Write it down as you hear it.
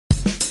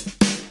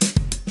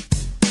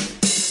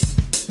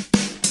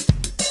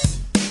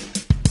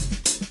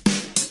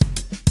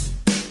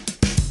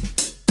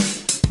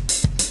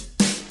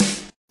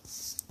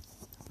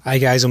Hi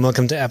guys, and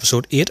welcome to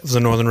episode 8 of the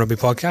Northern Rugby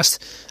podcast,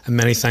 and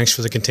many thanks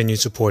for the continued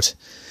support.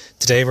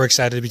 Today we're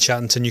excited to be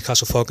chatting to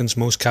Newcastle Falcons'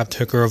 most capped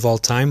hooker of all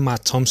time,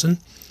 Matt Thompson.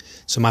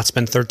 So Matt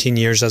spent 13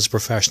 years as a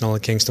professional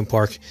at Kingston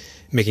Park,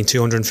 making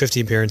 250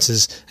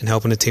 appearances and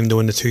helping the team to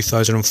win the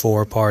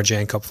 2004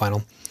 Powergen Cup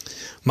Final.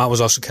 Matt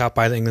was also capped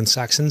by the England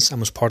Saxons and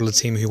was part of the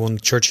team who won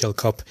the Churchill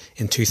Cup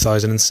in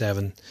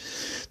 2007.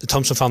 The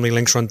Thompson family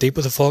links run deep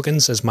with the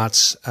Falcons, as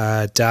Matt's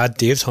dad,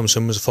 Dave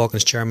Thompson, was a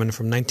Falcons chairman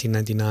from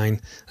 1999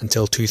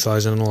 until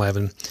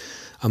 2011.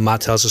 And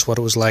Matt tells us what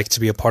it was like to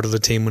be a part of the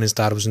team when his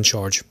dad was in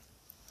charge.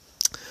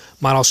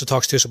 Matt also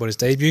talks to us about his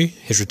debut,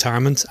 his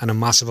retirement, and a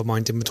massive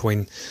amount in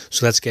between.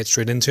 So let's get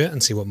straight into it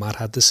and see what Matt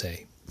had to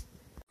say.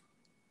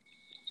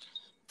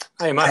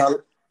 Hey Matt.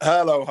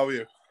 Hello, how are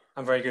you?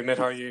 I'm very good, mate.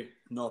 How are you?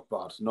 Not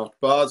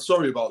bad.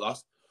 Sorry about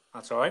that.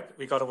 That's all right.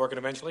 We got it working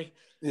eventually.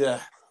 Yeah.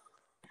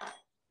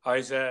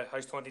 How's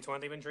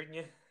 2020 been treating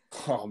you?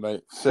 Oh,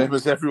 mate. Same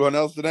as everyone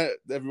else, isn't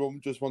it?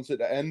 Everyone just wants it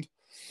to end.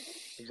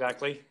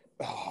 Exactly.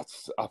 Oh,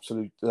 it's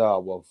absolute,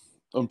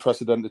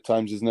 unprecedented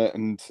times, isn't it?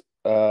 And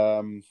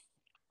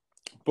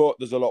but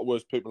there's a lot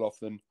worse people off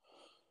than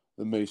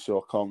me, so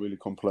I can't really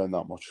complain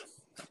that much.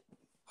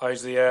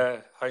 How's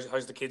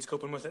the kids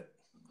coping with it?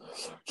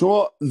 Do you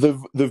know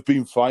what? They've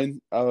been fine.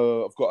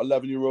 I've got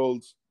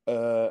 11-year-olds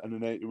and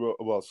an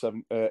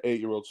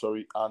 8-year-old,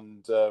 sorry,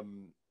 and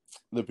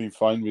they've been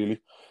fine,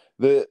 really.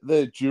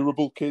 They're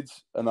durable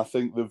kids, and I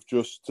think they've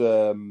just,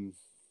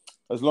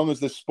 as long as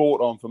there's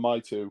sport on for my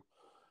two,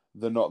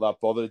 they're not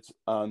that bothered,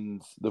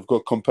 and they've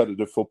got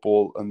competitive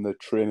football and they're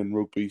training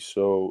rugby,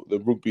 so the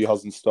rugby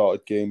hasn't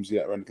started games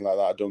yet or anything like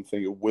that. I don't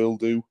think it will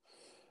do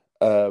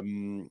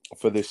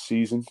for this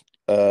season.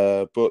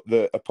 But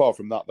apart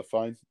from that, they're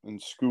fine.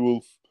 And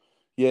school,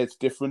 yeah, it's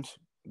different,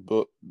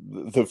 but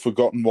they've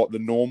forgotten what the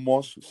norm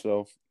was,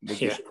 so they've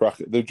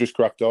just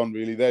cracked on.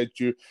 Really,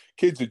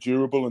 kids are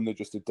durable and they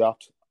just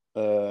adapt.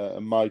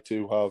 And my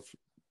two have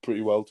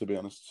pretty well, to be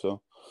honest.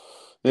 So,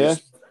 yeah.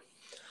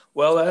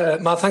 Well,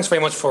 Matt, thanks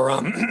very much for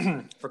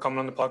coming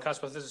on the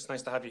podcast with us. It's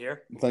nice to have you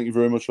here. Thank you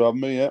very much for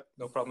having me. Yeah,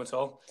 no problem at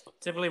all.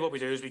 Typically, what we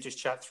do is we just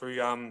chat through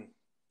your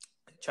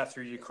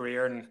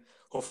career and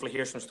hopefully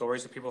hear some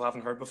stories that people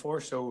haven't heard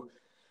before. So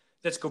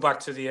let's go back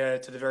to the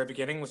very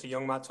beginning with the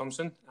young Matt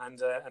Thompson and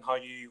how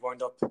you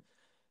wound up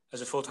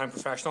as a full-time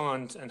professional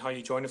and how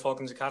you joined the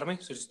Falcons Academy.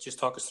 So just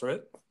talk us through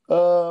it.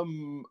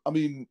 So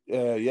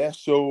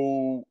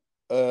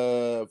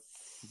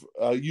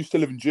I used to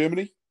live in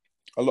Germany.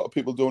 A lot of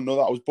people don't know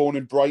that. I was born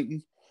in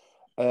Brighton,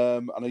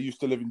 and I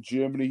used to live in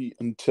Germany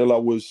until I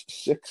was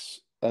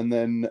 6. And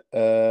then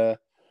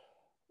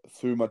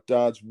through my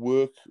dad's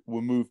work,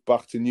 we moved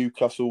back to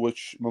Newcastle,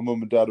 which my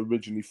mum and dad are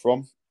originally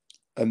from.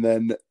 And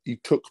then he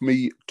took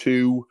me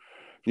to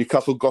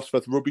Newcastle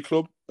Gosforth Rugby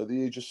Club at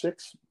the age of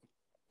 6,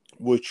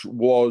 which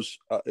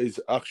is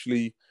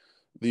actually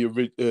the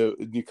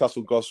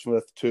Newcastle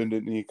Gosforth turned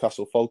into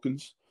Newcastle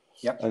Falcons.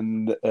 Yep.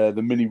 And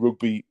the mini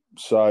rugby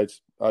side,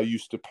 I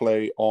used to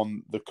play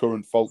on the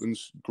current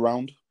Falcons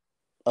ground,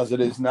 as it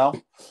is now.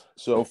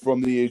 So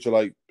from the age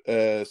of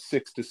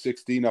 6 to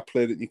 16, I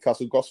played at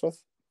Newcastle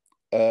Gosforth.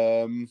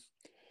 And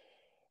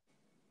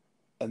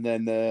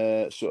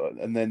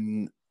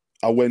then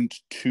I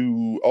went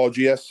to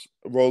RGS,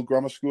 Royal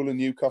Grammar School in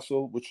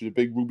Newcastle, which is a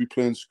big rugby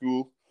playing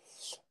school,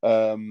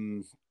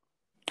 from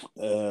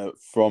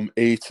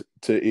 8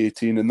 to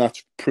 18, and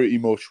that's pretty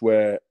much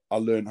where I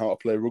learned how to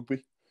play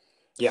rugby.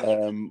 Yeah,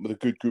 with a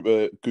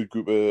good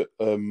group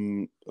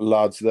of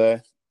lads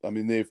there. I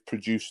mean, they've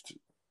produced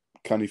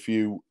kind of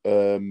few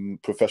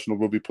professional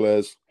rugby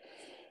players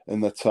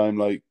in that time,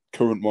 like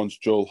current ones,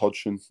 Joel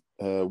Hodgson,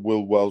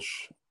 Will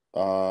Welsh,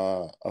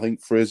 I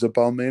think Fraser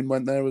Balmain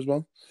went there as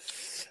well.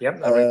 Yep.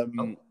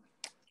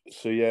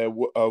 So yeah,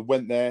 I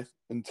went there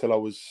until I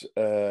was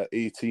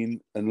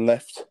 18 and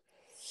left,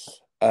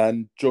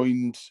 and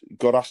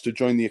got asked to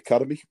join the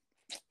academy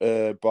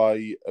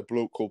by a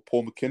bloke called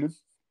Paul McKinnon,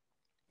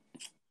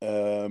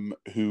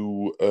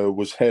 who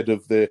was head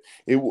of the.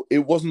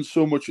 It wasn't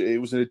so much. It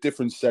was in a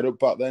different setup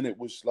back then. It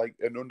was like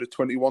an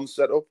under-21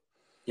 setup.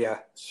 Yeah.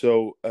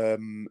 So,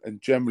 and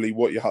generally,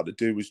 what you had to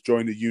do was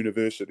join a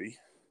university,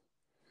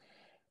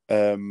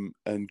 and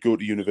go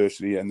to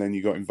university, and then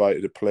you got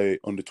invited to play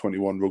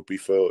under-21 rugby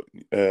for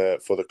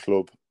the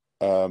club.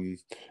 And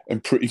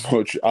pretty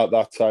much at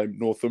that time,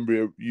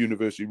 Northumbria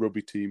University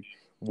rugby team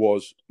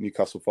was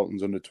Newcastle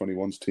Falcons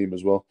under-21s team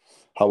as well,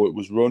 how it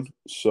was run.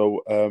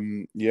 So,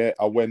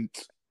 I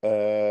went.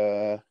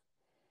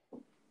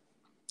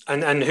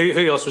 And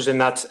who else was in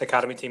that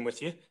academy team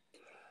with you?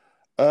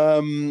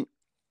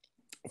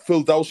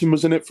 Phil Dowson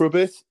was in it for a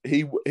bit.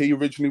 He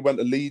originally went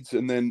to Leeds,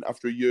 and then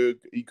after a year,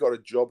 he got a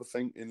job, I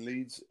think, in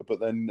Leeds,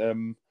 but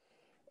then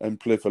and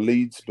played for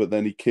Leeds. But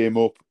then he came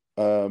up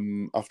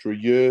after a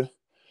year.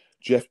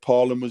 Jeff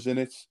Parlin was in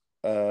it.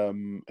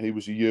 He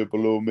was a year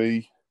below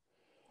me.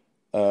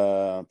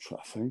 I'm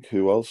trying to think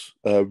who else.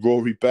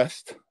 Rory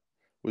Best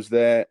was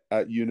there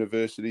at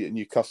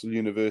Newcastle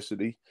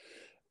University.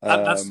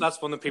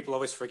 That's one that people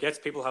always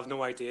forget. People have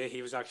no idea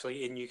he was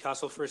actually in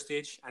Newcastle for a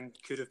stage and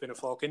could have been a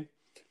Falcon.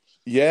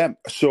 Yeah,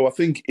 so I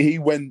think he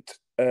went.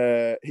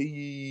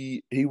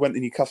 He went to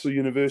Newcastle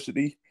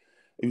University.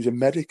 He was a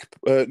medic,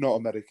 not a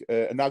medic,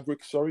 an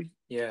agric. Sorry.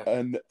 Yeah.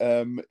 And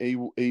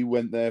he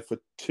went there for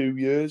 2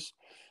 years,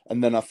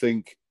 and then I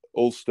think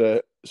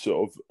Ulster,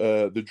 sort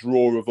of the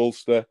draw of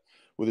Ulster,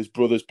 with his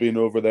brothers being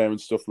over there and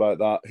stuff like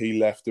that, he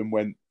left and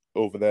went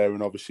over there,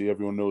 and obviously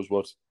everyone knows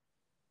what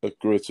a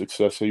great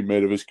success he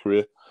made of his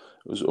career. It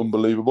was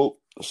unbelievable.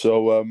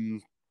 So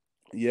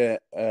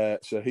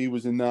so he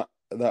was in that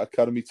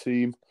academy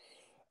team,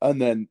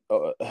 and then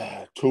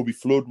Toby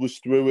Flood was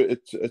through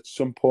it at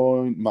some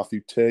point.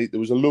 Matthew Tate. There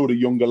was a load of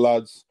younger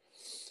lads,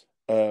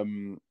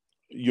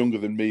 younger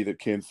than me, that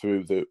came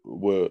through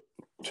that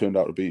turned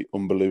out to be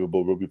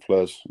unbelievable rugby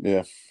players.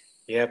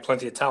 Yeah,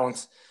 plenty of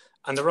talent.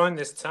 And around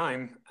this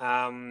time,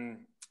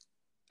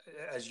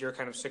 as you're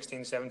kind of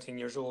 16, 17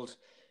 years old,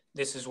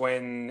 this is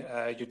when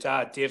your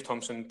dad, Dave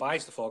Thompson,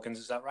 buys the Falcons.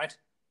 Is that right?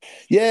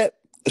 Yeah.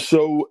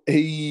 So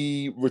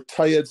he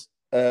retired.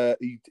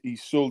 He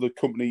sold a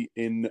company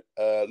in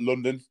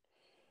London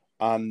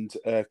and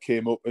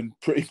came up, and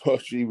pretty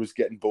much he was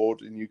getting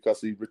bored in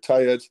Newcastle. He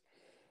retired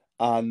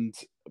and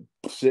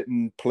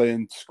sitting,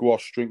 playing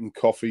squash, drinking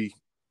coffee,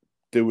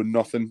 doing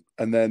nothing.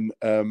 And then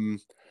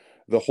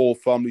the Hall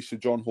family, Sir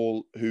John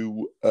Hall,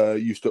 who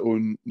used to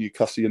own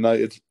Newcastle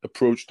United,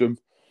 approached him.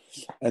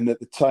 And at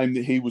the time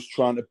that he was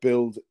trying to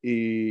build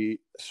a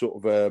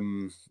sort of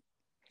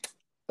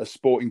a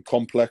sporting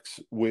complex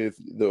with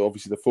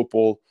obviously the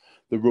football,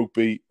 the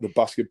rugby, the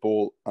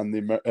basketball, and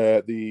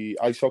the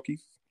ice hockey.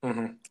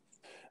 Mm-hmm.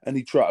 And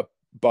he tried to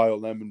buy all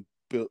them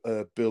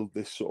and build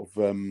this sort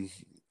of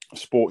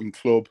sporting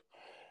club.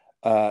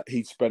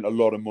 He'd spent a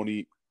lot of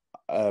money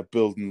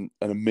building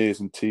an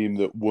amazing team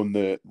that won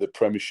the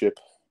Premiership,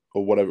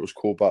 or whatever it was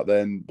called back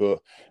then. But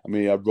I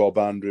mean, he had Rob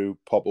Andrew,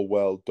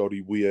 Popplewell,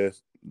 Doddy Weir,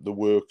 the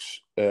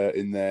works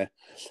in there.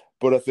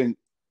 But I think,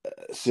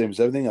 same as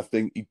everything, I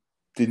think he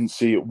didn't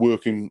see it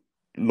working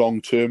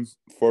long term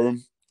for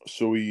him.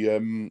 So he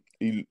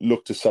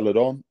looked to sell it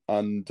on.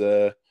 And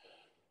my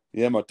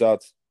dad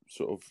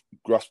sort of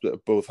grasped it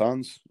at both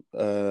hands.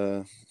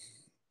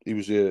 It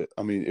was a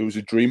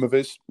dream of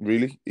his,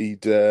 really.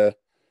 He'd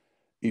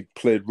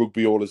played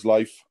rugby all his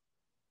life.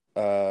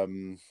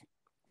 He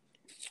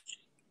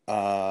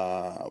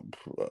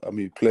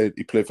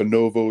played for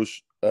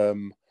Novos,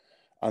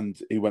 and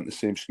he went to the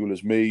same school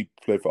as me,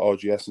 played for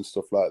RGS and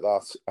stuff like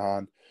that,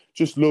 and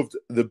just loved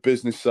the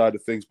business side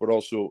of things, but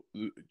also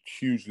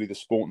hugely the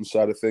sporting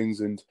side of things.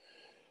 And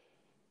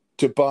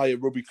to buy a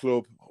rugby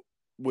club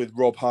with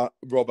Rob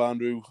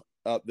Andrew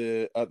at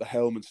the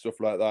helm and stuff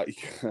like that,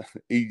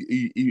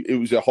 it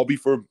was a hobby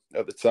for him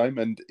at the time,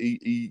 and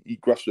he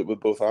grasped it with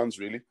both hands,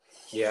 really.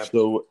 Yeah.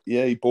 So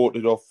he bought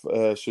it off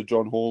Sir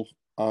John Hall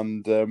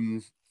and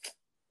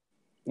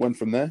went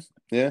from there.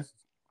 Yeah.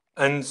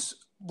 And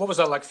what was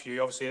that like for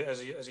you? Obviously,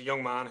 as a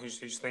young man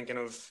who's thinking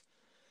of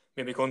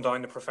maybe going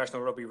down the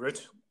professional rugby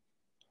route,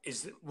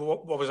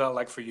 what was that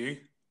like for you?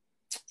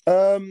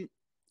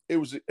 It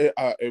was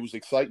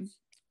exciting.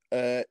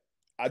 I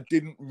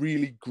didn't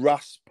really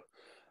grasp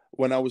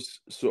when I was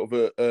sort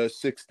of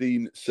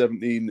 16,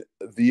 17,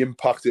 the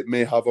impact it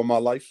may have on my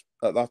life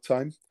at that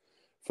time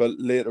for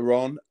later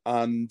on.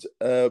 And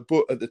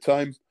but at the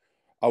time,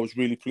 I was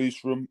really pleased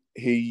for him.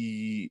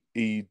 He'd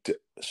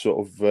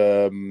sort of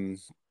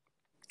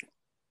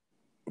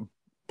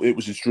it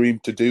was his dream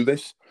to do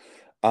this,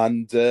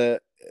 and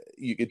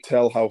you could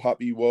tell how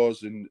happy he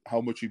was and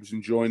how much he was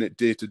enjoying it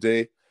day to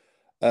day.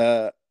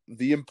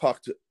 The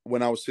impact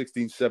when I was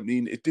 16,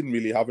 17, it didn't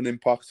really have an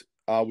impact.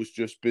 I was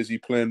just busy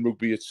playing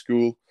rugby at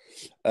school.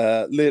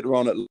 Later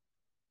on in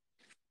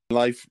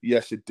life,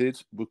 yes, it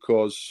did,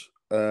 because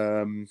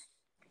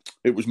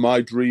it was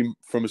my dream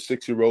from a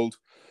 6-year-old,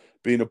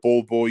 being a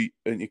ball boy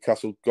at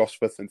Newcastle,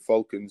 Gosforth and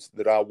Falcons,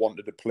 that I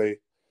wanted to play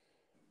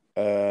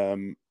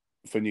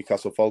for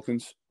Newcastle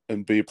Falcons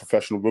and be a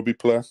professional rugby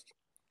player.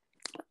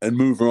 And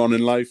moving on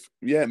in life,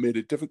 yeah, it made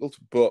it difficult,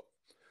 but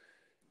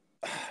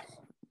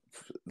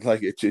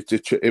like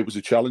it was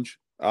a challenge.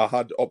 I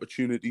had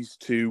opportunities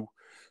to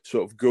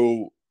sort of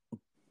go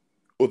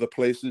other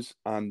places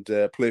and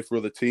play for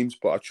other teams,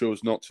 but I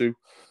chose not to,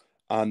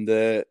 and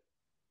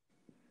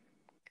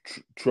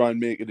try and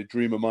make it a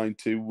dream of mine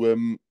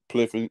to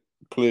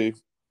play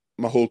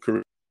my whole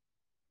career.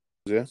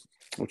 Yeah,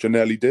 which I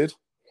nearly did.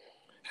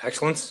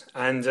 Excellent.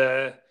 And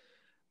I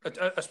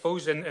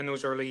suppose in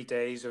those early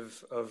days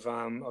of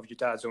your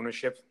dad's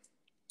ownership,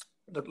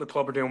 the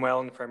club are doing well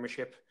in the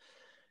Premiership.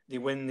 They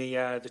win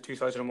the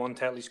 2001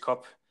 Tetley's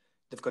Cup.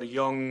 They've got a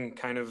young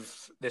kind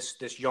of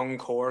this young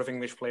core of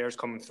English players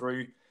coming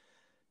through,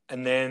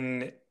 and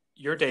then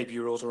your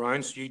debut rolls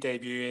around. So you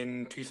debut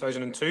in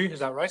 2002. Is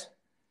that right?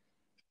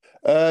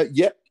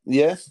 Yeah.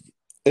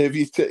 If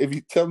you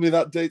tell me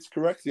that date's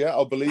correct, yeah,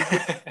 I'll believe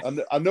it.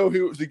 And I know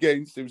who it was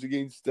against. It was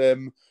against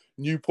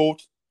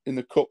Newport in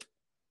the cup.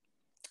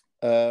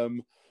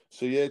 So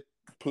yeah,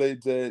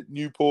 played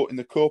Newport in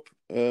the cup.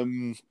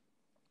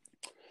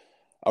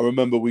 I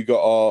remember we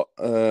got our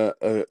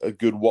a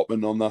good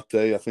whopping on that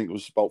day. I think it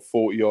was about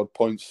 40 odd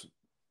points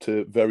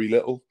to very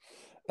little,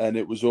 and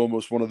it was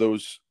almost one of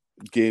those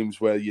games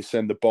where you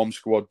send the bomb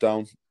squad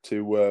down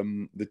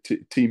to the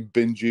team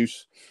bin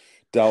juice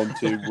down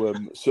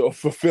to sort of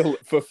fulfill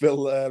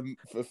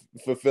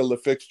the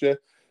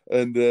fixture.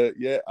 And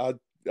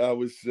I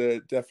was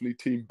definitely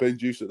team bin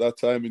juice at that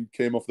time and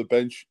came off the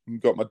bench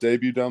and got my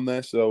debut down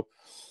there. So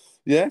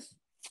yeah,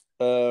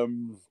 it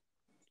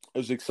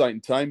was an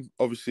exciting time.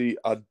 Obviously,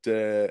 I'd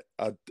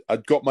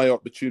got my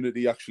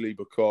opportunity actually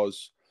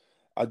because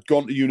I'd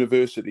gone to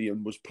university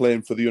and was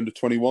playing for the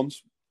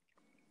under-21s,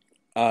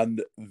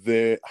 and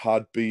there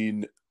had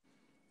been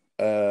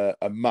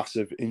a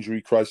massive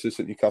injury crisis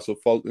at Newcastle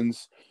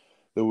Falcons.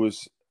 There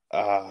was,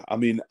 I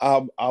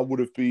would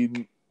have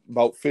been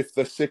about fifth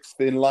or sixth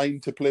in line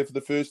to play for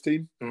the first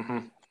team.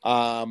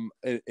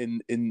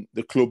 In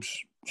the club's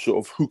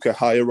sort of hooker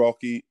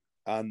hierarchy,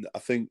 and I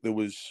think there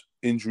was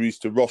injuries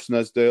to Ross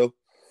Nesdale,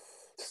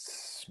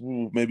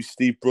 maybe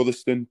Steve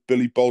Brotherston,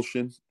 Billy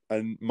Bolshin,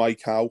 and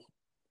Mike Howe.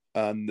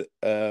 And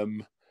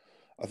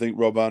I think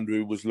Rob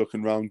Andrew was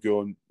looking around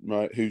going,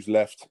 right, who's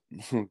left?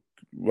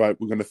 Right,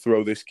 we're going to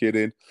throw this kid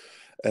in.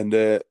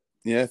 And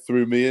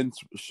threw me in.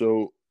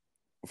 So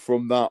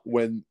from that,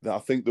 when I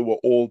think they were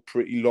all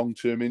pretty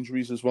long-term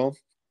injuries as well.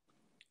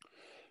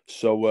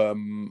 So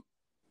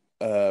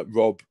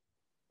Rob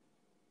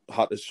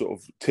had to sort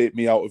of take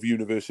me out of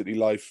university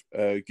life,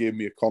 gave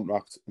me a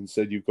contract and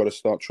said, you've got to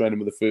start training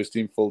with the first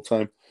team full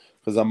time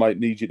because I might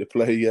need you to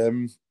play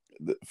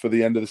for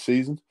the end of the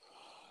season.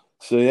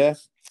 So yeah,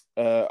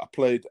 I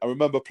played. I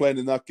remember playing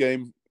in that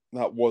game.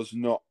 That was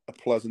not a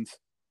pleasant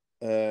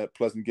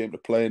game to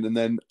play in. And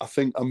then I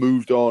think I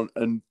moved on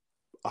and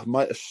I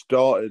might have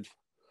started.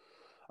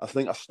 I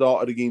think I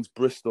started against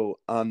Bristol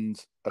and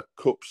a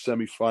cup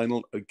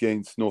semi-final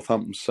against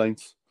Northampton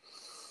Saints.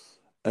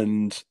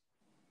 And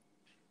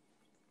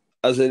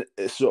as a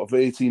sort of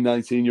 18,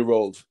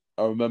 19-year-old,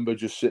 I remember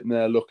just sitting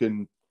there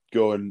looking,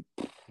 going,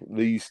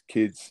 these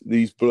kids,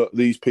 these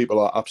people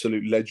are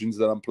absolute legends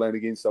that I'm playing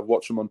against. I've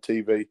watched them on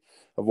TV.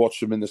 I've watched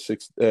them in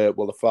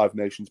the Five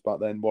Nations back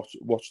then.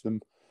 Watched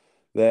them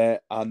there,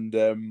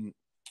 and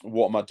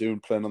what am I doing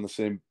playing on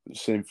the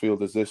same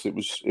field as this? It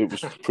was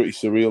pretty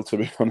surreal, to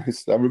be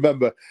honest. I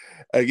remember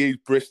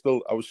against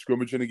Bristol, I was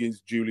scrummaging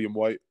against Julian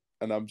White,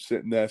 and I'm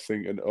sitting there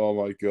thinking, oh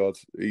my God,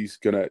 he's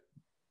gonna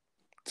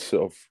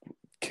sort of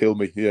kill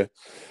me here.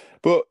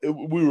 But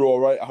we were all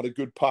right. I had a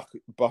good pack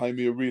behind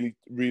me, a really,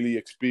 really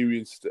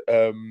experienced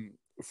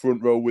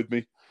front row with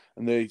me,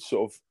 and they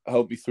sort of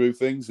helped me through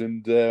things.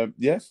 And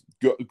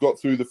got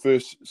through the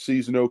first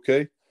season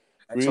okay.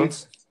 Excellent.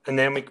 Really. And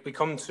then we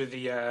come to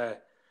the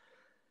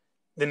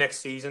next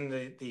season,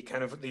 the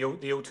kind of the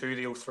 02,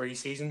 the 03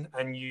 season,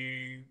 and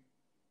you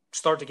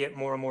start to get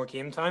more and more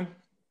game time.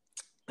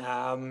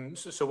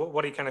 So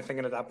what are you kind of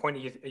thinking at that point?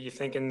 Are you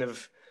thinking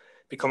of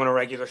becoming a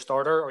regular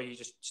starter, or are you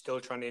just still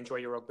trying to enjoy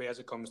your rugby as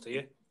it comes to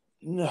you?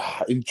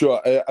 Enjoy.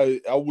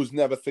 I was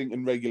never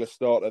thinking regular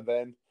starter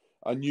then.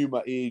 I knew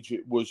my age.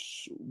 It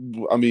was,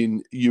 I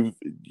mean,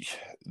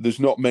 there's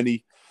not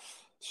many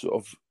sort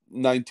of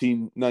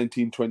 19,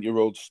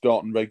 20-year-olds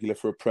starting regular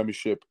for a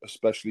Premiership,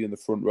 especially in the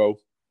front row.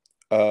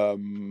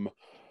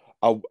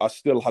 I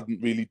still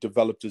hadn't really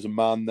developed as a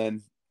man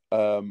then.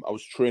 I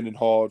was training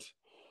hard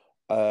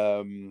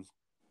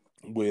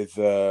with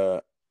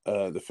the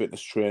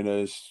fitness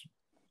trainers,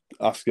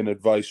 asking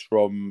advice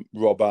from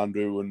Rob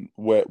Andrew and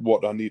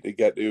what I need to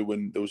get to.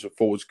 And there was a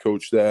forwards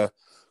coach there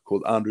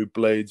called Andrew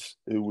Blades,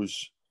 who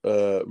was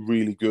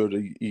really good.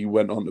 He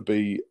went on to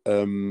be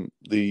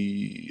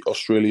the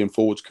Australian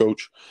forwards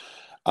coach.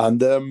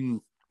 And I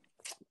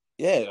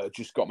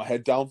just got my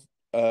head down.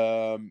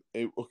 I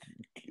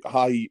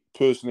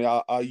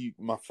personally,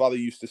 my father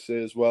used to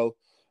say as well,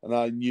 and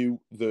I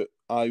knew that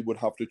I would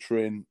have to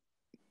train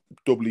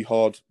doubly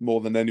hard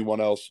more than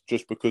anyone else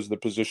just because of the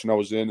position I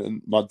was in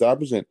and my dad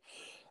was in.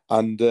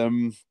 And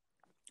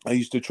I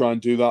used to try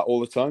and do that all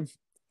the time.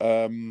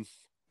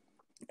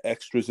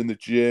 Extras in the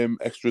gym,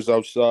 extras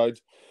outside,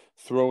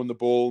 throwing the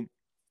ball,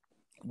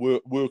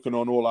 working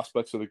on all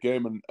aspects of the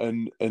game.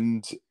 And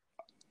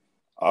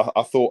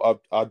I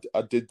thought I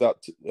did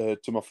that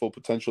to my full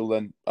potential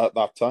then at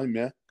that time,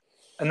 yeah.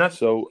 And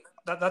that's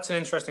an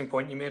interesting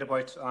point you made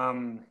about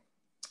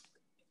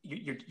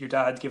your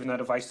dad giving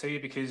that advice to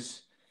you,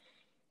 because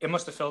it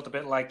must have felt a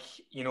bit like,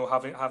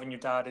 having your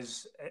dad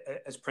as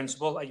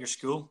principal at your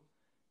school.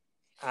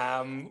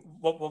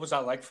 What was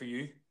that like for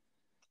you?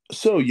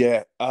 So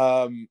yeah,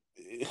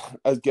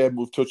 again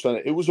we've touched on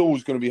it. It was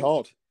always going to be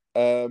hard.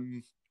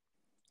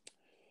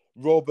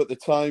 Rob at the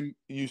time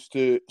used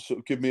to sort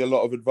of give me a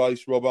lot of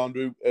advice, Rob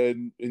Andrew,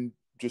 and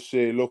just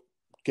say, look,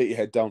 get your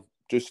head down.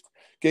 Just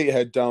get your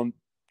head down,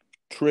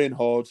 train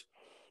hard,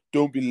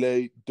 don't be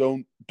late,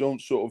 don't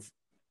sort of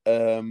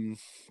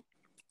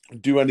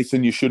do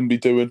anything you shouldn't be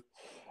doing,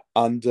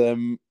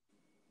 and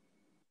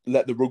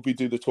let the rugby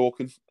do the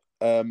talking.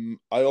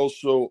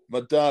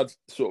 My dad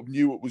sort of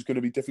knew it was going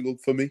to be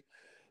difficult for me,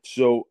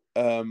 so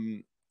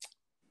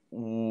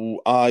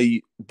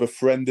I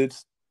befriended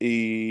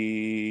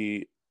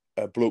a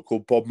bloke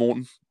called Bob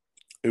Morton,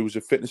 who was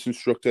a fitness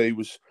instructor. He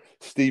was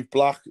Steve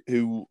Black,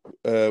 who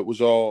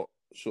was our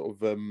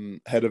sort of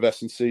head of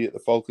S&C at the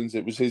Falcons.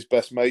 It was his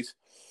best mate.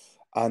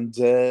 And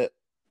I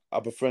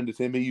befriended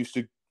him. He used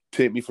to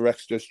take me for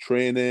extra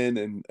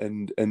training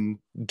and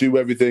do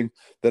everything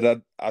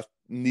that I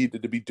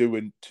needed to be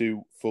doing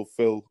to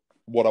fulfill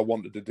what I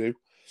wanted to do.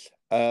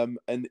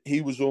 And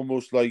he was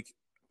almost like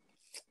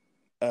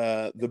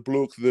the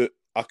bloke that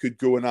I could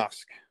go and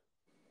ask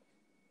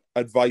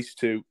advice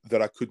to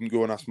that I couldn't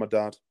go and ask my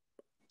dad.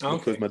 Okay.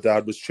 Because my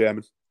dad was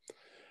chairman.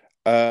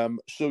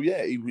 So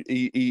yeah,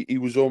 he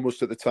was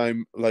almost at the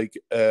time like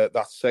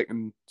that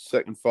second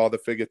father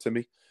figure to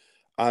me,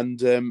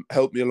 and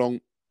helped me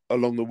along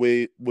the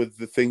way with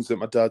the things that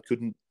my dad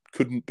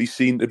couldn't be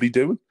seen to be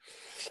doing.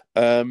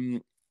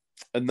 And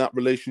that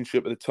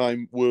relationship at the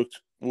time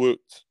worked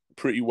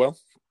pretty well.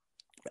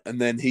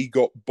 And then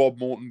Bob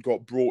Morton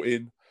got brought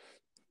in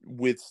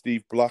with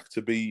Steve Black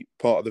to be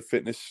part of the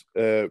fitness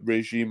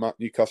regime at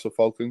Newcastle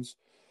Falcons,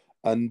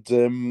 and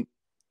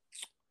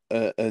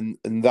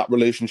that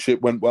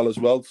relationship went well as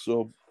well.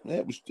 So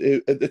yeah,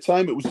 at the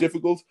time it was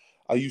difficult.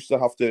 I used to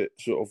have to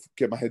sort of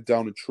get my head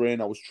down and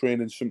train. I was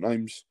training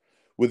sometimes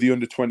with the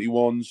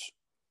under-21s,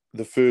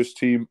 the first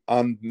team,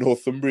 and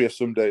Northumbria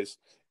some days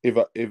if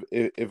I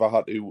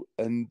had to,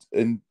 and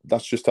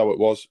that's just how it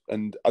was.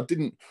 And I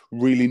didn't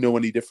really know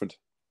any different.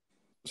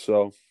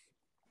 So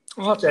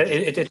well,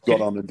 it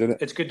got on and did it.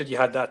 It's good that you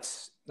had that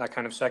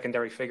kind of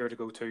secondary figure to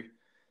go to.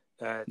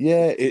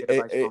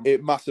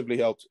 It massively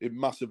helped. It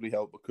massively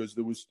helped because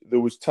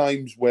there was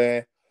times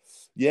where,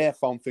 I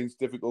found things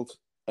difficult,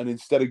 and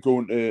instead of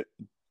going to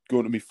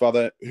my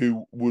father,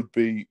 who would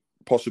be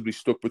possibly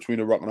stuck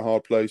between a rock and a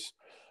hard place,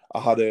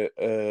 I had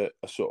a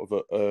sort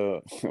of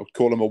I would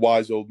call him a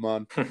wise old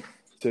man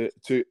to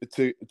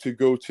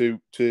go to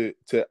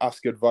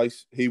ask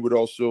advice. He would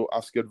also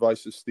ask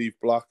advice of Steve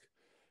Black,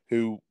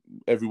 who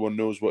everyone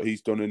knows what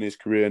he's done in his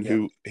career and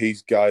who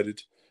he's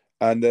guided.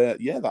 And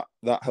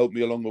that helped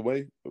me along the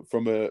way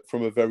from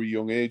a very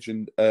young age,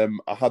 and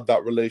I had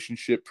that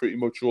relationship pretty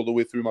much all the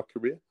way through my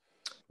career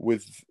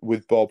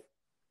with Bob.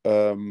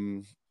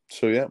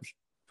 So yeah,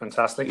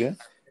 fantastic. Yeah,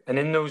 and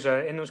in those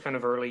kind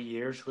of early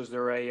years, was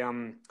there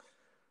a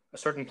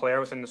certain player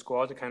within the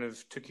squad that kind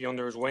of took you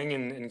under his wing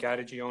and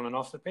guided you on and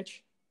off the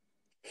pitch?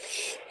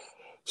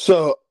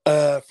 So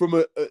from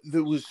a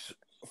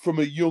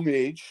young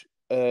age.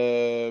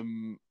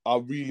 I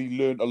really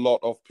learned a lot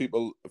of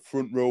people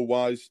front row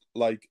wise,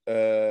 like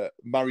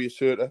Marius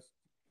Herter,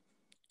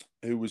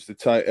 who was the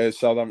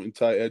Southampton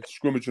tight head.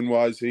 Scrummaging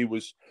wise, he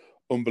was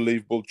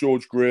unbelievable.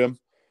 George Graham,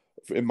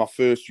 in my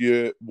first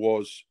year,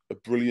 was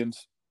brilliant.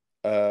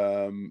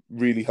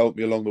 Really helped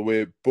me along the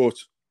way.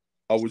 But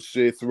I would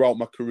say throughout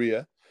my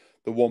career,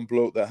 the one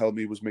bloke that helped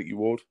me was Mickey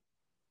Ward.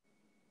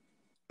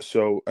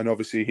 So, and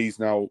obviously he's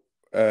now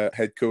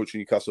head coach in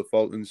Newcastle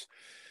Falcons.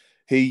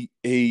 He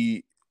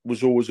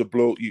was always a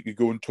bloke you could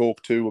go and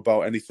talk to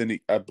about anything.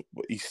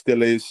 He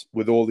still is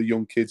with all the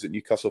young kids at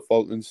Newcastle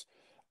Falcons.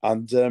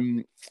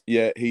 And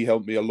he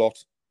helped me a lot.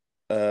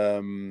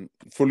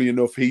 Funnily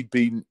enough, he'd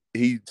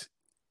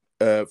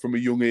from a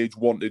young age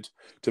wanted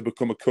to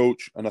become a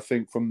coach. And I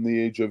think from the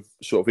age of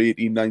sort of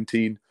 18,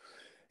 19,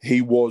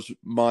 he was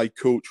my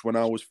coach when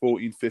I was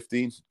 14,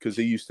 15, because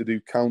he used to do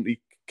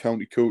county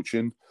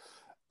coaching.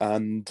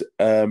 And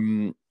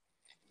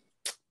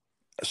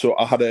so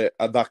I had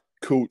that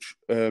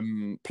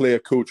player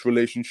coach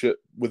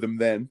relationship with him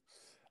then,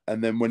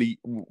 and then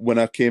when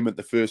I came at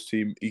the first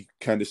team, he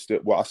kind of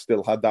I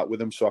still had that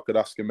with him, so I could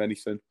ask him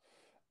anything,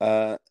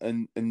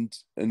 and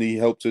he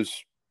helped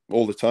us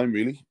all the time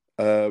really.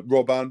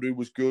 Rob Andrew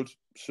was good,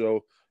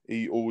 so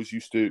he always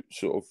used to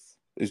sort of,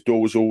 his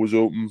door was always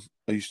open.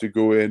 I used to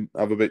go in,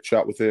 have a bit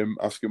chat with him,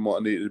 ask him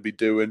what I needed to be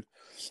doing.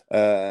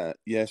 So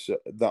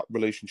that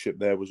relationship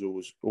there was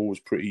always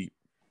pretty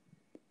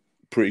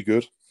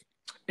good.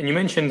 And you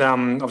mentioned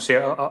obviously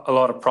a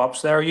lot of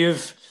props there.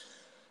 You've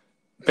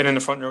been in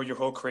the front row your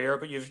whole career,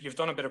 but you've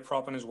done a bit of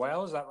propping as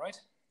well. Is that right?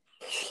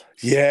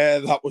 Yeah,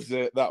 that was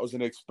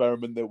an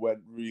experiment that went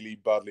really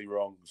badly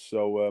wrong.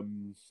 So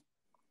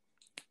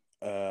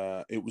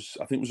I think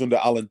it was under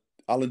Alan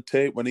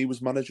Tate when he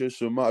was manager.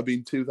 So it might have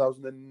been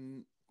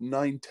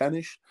 2009,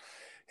 10ish.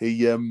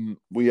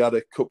 We had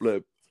a couple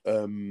of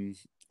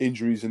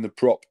injuries in the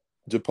prop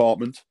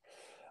department,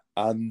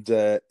 and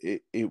they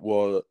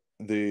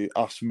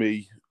asked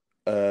me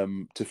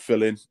to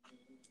fill in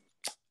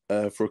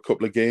for a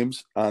couple of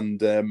games,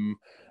 and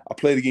I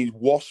played against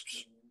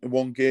Wasps in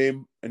one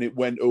game, and it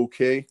went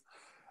okay,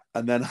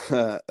 and then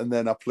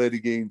I played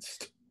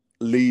against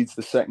Leeds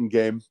the second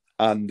game,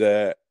 and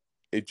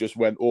it just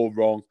went all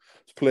wrong.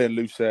 I was playing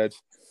loose head.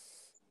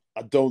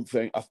 I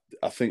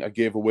think I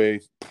gave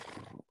away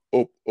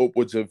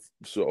upwards of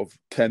sort of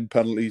 10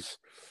 penalties.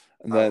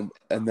 And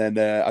then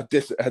I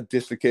had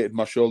dislocated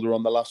my shoulder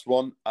on the last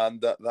one,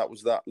 and that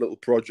was that little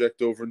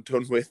project over and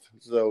done with.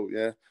 So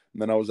yeah,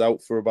 and then I was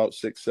out for about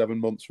 6-7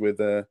 months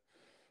with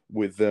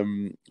with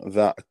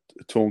that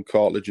torn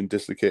cartilage and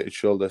dislocated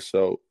shoulder.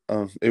 So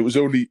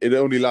it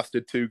only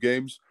lasted 2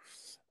 games,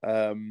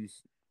 and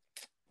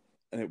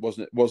it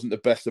wasn't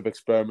the best of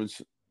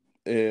experiments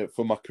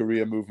for my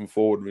career moving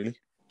forward, really.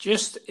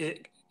 Just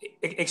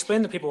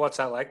explain to people what's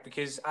that like,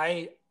 because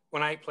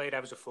when I played, I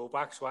was a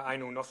fullback, so I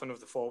know nothing of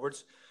the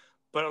forwards.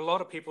 But a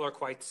lot of people are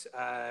quite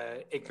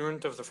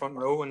ignorant of the front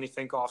row, and they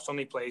think, if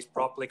somebody plays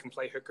properly, can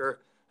play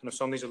hooker, and if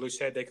somebody's a loose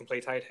head, they can play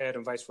tight head,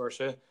 and vice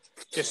versa.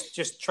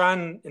 Just try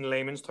and, in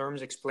layman's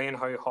terms, explain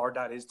how hard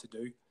that is to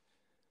do.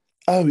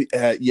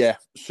 Yeah.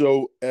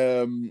 So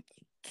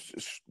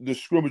the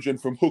scrummaging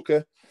from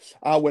hooker,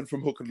 I went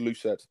from hooker to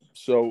loose head.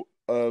 So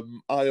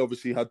I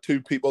obviously had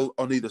 2 people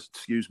on either.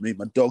 Excuse me,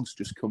 my dog's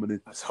just coming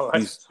in. That's all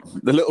right.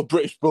 The little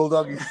British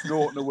bulldog, he's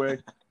snorting away.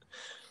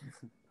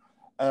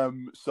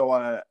 So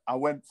I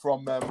went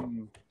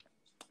from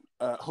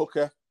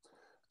hooker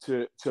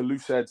to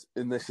loose head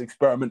in this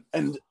experiment,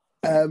 and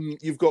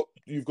you've got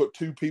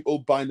 2 people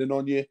binding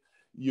on you.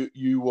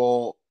 You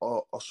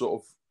are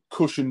sort of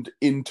cushioned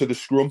into the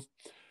scrum,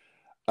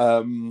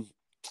 and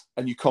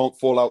you can't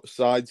fall out the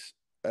sides.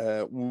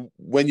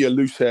 When you're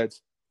loose head,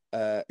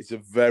 it's a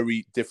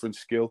very different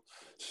skill.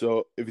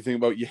 So if you think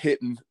about you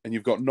hitting and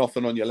you've got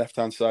nothing on your left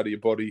hand side of your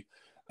body,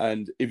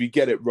 and if you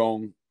get it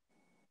wrong,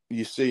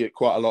 you see it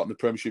quite a lot in the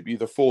Premiership. You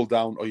either fall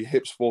down or your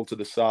hips fall to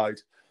the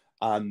side,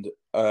 and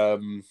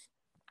the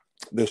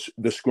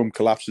scrum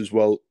collapses.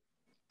 Well,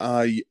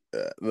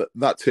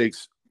 that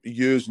takes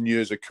years and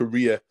years of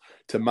career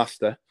to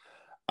master,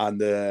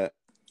 and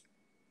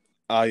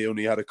I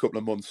only had a couple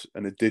of months,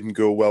 and it didn't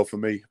go well for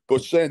me.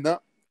 But saying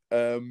that,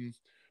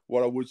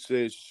 what I would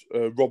say is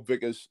Rob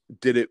Vickers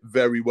did it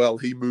very well.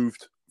 He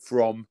moved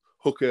from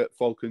hooker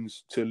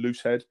Falcons to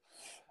loose head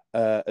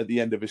at the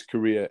end of his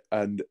career,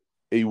 and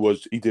he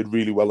did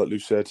really well at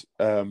loose head.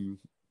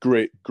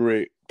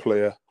 Great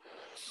player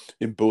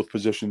in both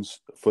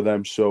positions for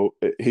them. So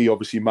he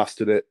obviously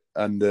mastered it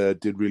and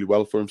did really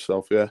well for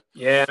himself. Yeah.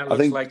 Yeah, and it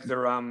looks like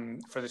they're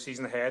for the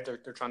season ahead.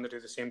 They're trying to do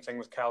the same thing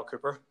with Cal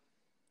Cooper.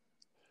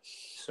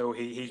 So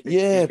he's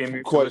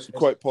been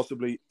quite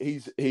possibly. He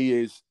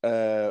is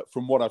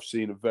from what I've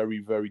seen, a very,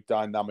 very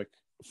dynamic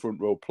front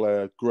row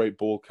player, great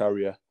ball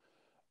carrier,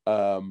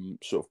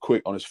 sort of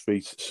quick on his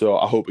feet. So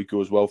I hope it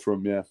goes well for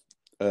him. Yeah.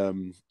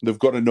 They've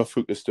got enough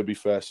hookers, to be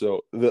fair.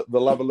 So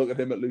they'll have a look at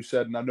him at loose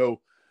head, and I know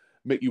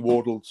Mickey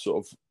Ward will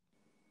sort of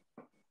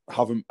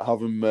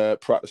have him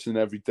practicing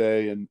every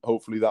day, and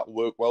hopefully that will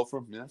work well for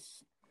him. Yeah.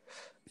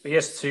 But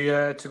yes,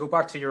 to go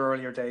back to your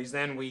earlier days,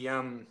 then we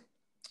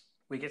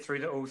get through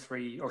the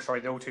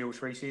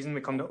 02-03 season.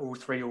 We come to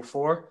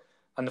 03-04,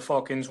 and the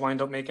Falcons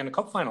wind up making a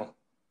cup final.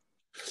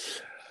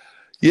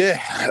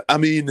 Yeah, I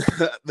mean,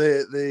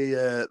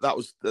 that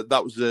was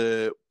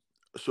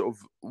sort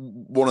of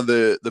one of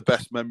the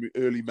best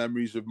early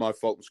memories of my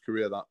Falcons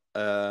career.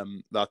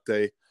 That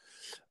day,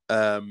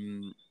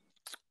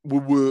 we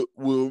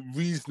were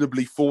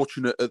reasonably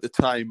fortunate at the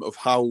time of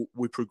how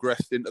we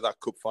progressed into that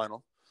cup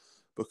final,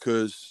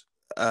 because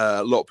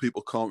a lot of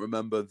people can't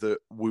remember that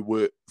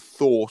we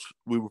thought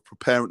we were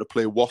preparing to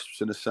play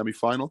Wasps in a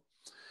semi-final,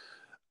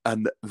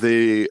 and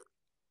I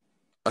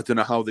don't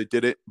know how they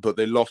did it, but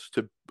they lost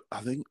to,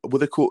 I think,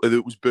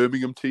 it was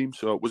Birmingham team.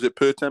 So was it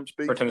Pertemps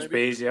Bees? Pertemps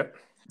Bees, yeah.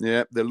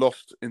 Yeah, they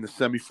lost in the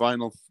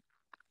semi-final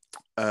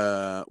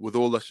with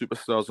all their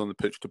superstars on the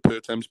pitch to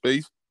Pertemps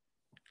Bees.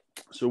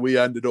 So we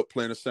ended up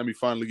playing a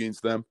semi-final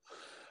against them,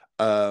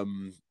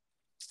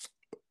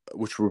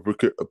 which we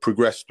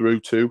progressed through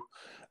to.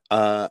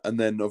 And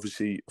then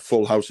obviously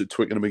full house at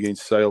Twickenham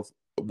against Sale,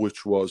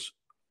 which was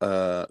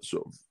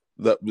sort of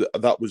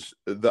that was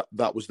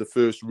the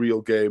first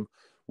real game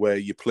where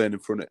you're playing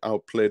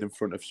outplayed in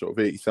front of sort of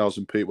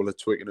 80,000 people at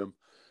Twickenham,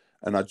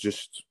 and I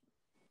just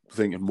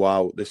thinking,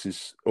 wow, this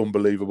is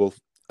unbelievable.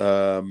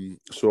 So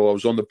I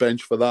was on the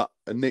bench for that,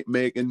 and Nick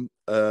Macon,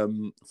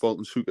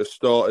 Falcons hooker,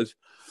 started,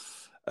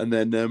 and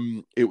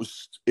then it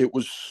was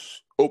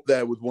up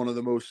there with one of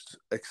the most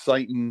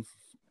exciting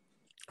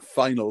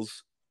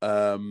finals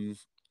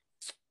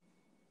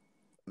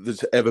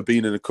there's ever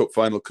been in a cup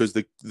final, because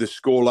the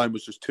scoreline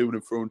was just to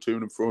and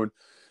fro.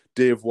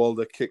 Dave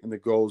Walder kicking the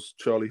goals,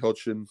 Charlie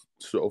Hodgson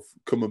sort of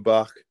coming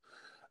back.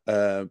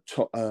 It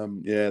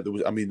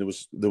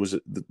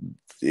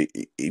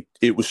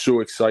was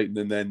so exciting,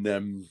 and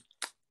then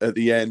at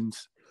the end,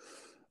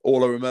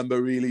 all I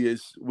remember really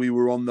is we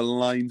were on their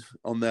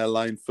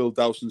line. Phil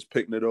Dowson's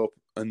picking it up,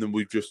 and then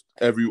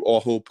our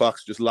whole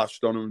packs just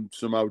latched on him and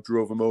somehow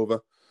drove him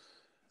over.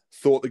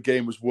 Thought the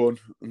game was won,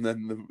 and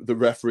then the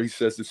referee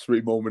says there's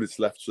 3 more minutes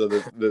left. So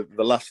the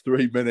last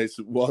 3 minutes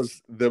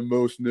was the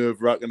most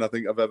nerve-wracking I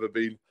think I've ever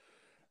been.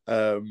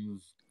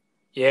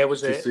 It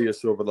was to see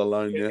us over the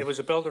line. It was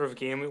a builder of a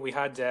game. We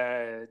had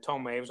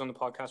Tom Way was on the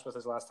podcast with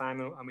us last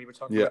time, and we were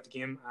talking about the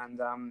game.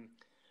 And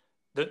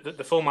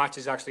the full match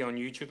is actually on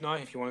YouTube now,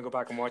 if you want to go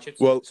back and watch it.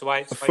 Well,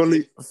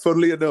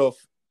 funnily enough,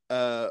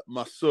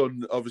 my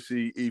son,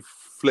 obviously, he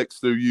flicks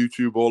through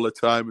YouTube all the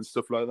time and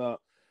stuff like that.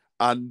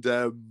 And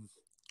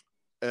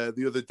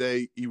the other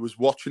day he was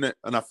watching it,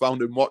 and I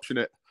found him watching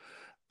it,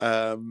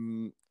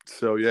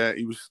 So yeah,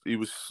 he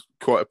was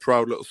quite a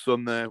proud little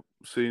son there,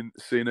 seeing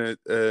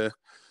a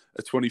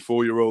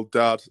 24-year-old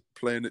dad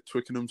playing at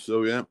Twickenham.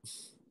 So yeah.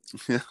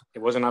 Yeah. It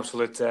was an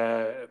absolute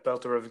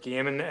belter of a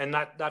game, and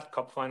that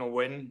cup final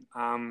win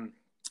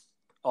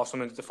also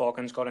meant that the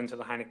Falcons got into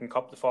the Heineken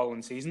Cup the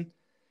following season.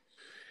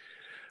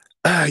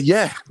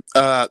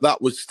 That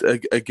was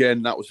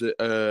again. That was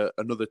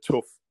another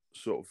tough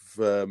sort of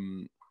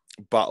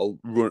battle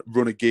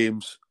run of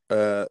games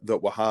that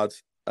we had.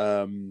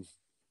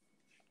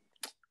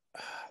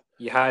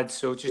 You had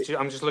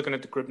I'm just looking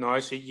at the group now.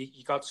 So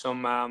you got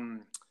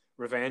some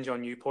revenge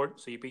on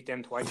Newport. So you beat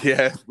them twice.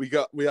 Yeah, we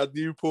had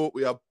Newport,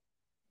 we had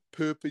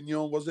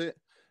Perpignan, was it?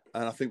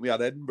 And I think we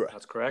had Edinburgh.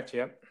 That's correct.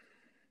 Yeah.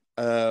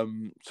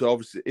 So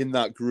obviously in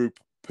that group,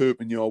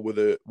 Perpignan were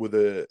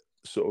the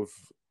sort of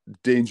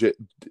danger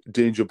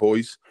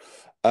boys.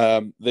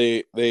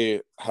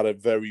 They had a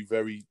very,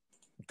 very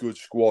good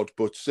squad.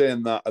 But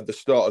saying that, at the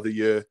start of the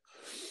year,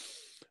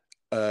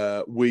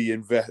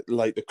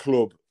 the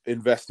club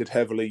invested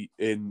heavily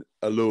in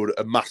a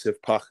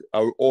massive pack.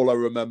 All I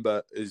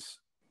remember is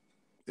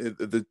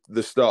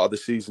the start of the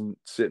season,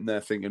 sitting there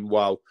thinking,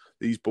 wow,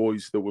 these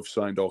boys that we've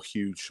signed are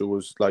huge. So it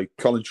was like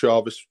Colin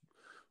Jarvis,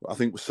 I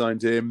think we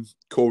signed him,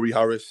 Corey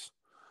Harris,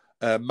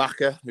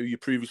 Macca, who you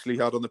previously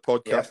had on the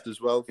podcast as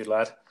well. Good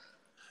lad.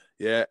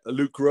 Yeah,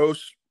 Luke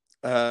Gross.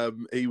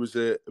 He was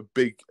a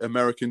big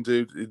American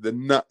dude, the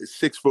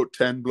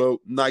 6'10"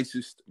 bloke,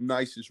 nicest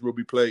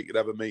rugby player you could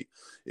ever meet.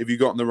 If you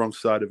got on the wrong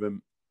side of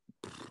him,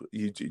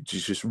 you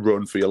just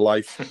run for your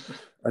life.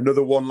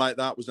 Another one like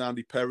that was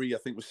Andy Perry. I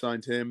think we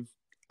signed him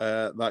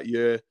that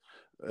year.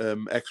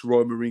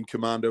 Ex-Royal Marine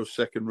Commando,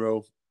 second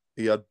row.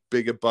 He had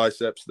bigger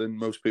biceps than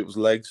most people's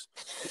legs.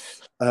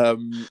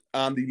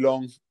 Andy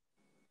Long,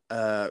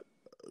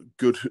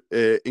 good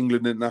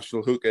England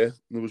international hooker.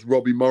 There was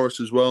Robbie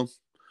Morris as well.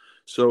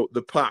 So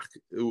the pack,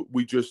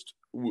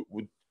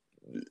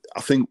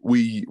 I think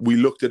we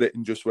looked at it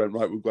and just went,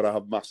 right, we've got to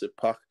have massive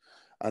pack.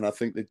 And I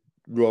think that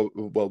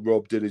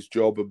Rob did his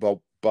job about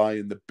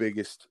buying the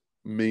biggest,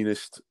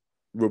 meanest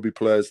rugby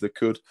players they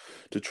could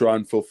to try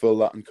and fulfill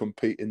that and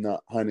compete in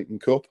that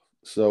Heineken Cup.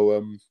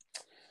 So,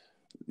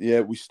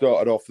 we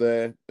started off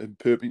there in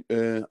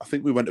Perpignan. I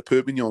think we went to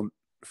Perpignan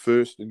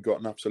first and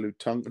got an absolute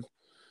tanking.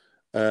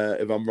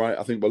 If I'm right,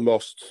 I think we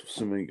lost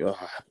something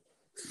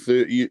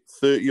 30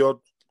 odd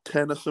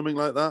 10 or something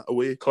like that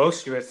away.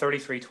 Close, you were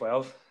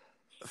 33-12.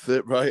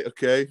 Right,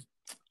 okay.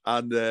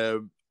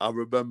 And I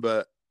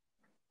remember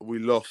we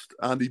lost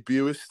Andy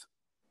Buist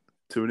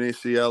to an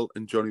ACL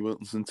and Johnny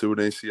Wilkinson to an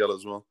ACL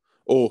as well,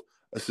 or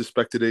a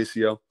suspected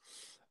ACL.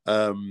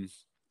 So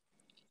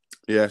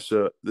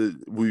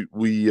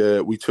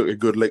we took a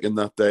good licking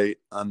that day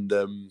and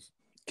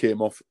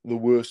came off the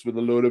worst with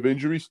a load of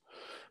injuries.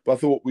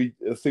 But we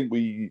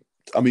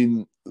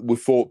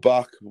fought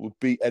back. We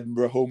beat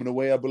Edinburgh home and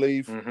away, I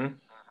believe. Mm-hmm.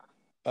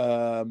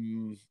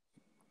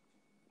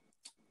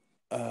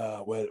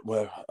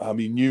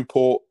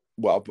 Newport.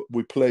 Well,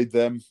 we played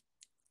them,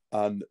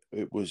 and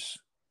it was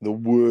the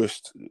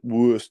worst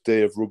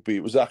day of rugby.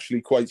 It was actually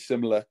quite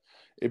similar.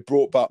 It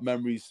brought back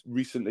memories.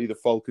 Recently, the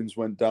Falcons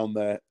went down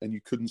there, and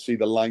you couldn't see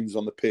the lines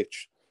on the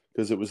pitch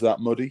because it was that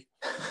muddy,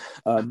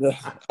 and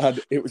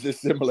it was a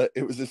similar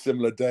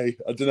day.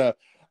 I don't know.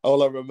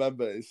 All I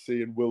remember is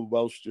seeing Will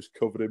Welsh just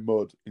covered in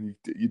mud, and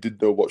you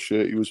didn't know what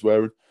shirt he was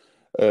wearing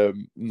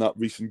in that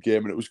recent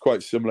game, and it was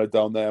quite similar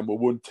down there. And we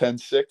won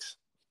 10-6.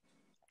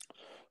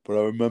 But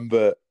I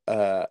remember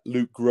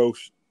Luke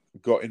Gross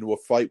got into a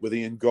fight with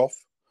Ian Goff,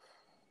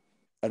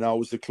 and I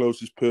was the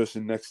closest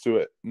person next to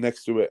it,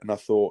 and I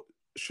thought,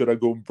 should I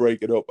go and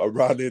break it up? I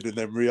ran in and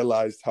then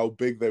realised how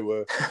big they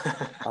were,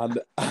 and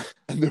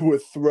they were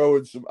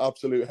throwing some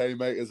absolute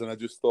haymakers, and I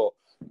just thought,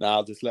 nah,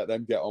 I'll just let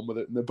them get on with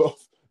it. And they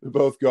both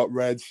got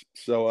reds,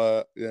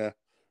 so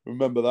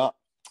remember that.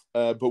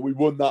 But we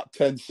won that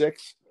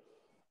 10-6,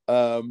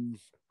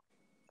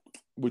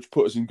 which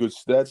put us in good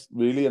stead,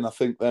 really. And I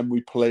think then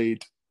we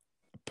played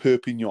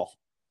Perpignan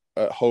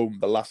at home,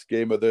 the last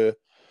game of the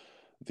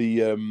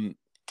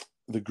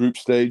group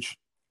stage,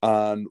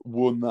 and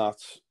won that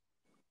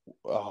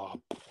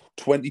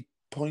 20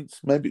 points,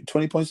 maybe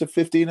 20 points of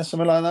 15 or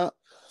something like that.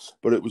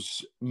 But it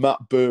was Matt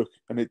Burke,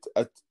 and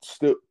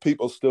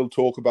people still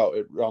talk about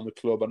it around the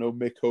club. I know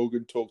Mick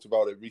Hogan talked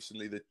about it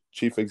recently, the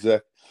chief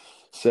exec,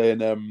 saying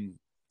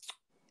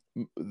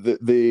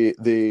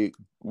they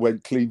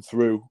went clean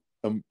through,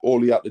 and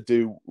all he had to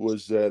do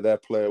was their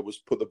player was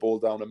put the ball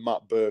down, and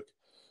Matt Burke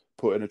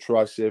put in a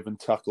try save and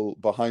tackle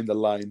behind the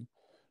line,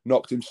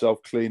 knocked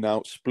himself clean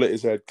out, split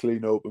his head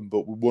clean open,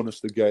 but won us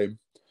the game.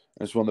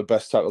 And it's one of the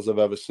best tackles I've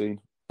ever seen.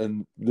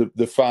 And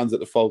the fans at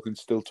the Falcons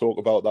still talk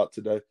about that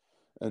today.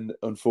 And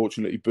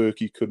unfortunately,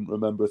 Berkey couldn't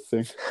remember a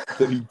thing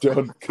that he'd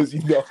done because he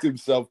knocked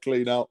himself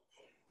clean out.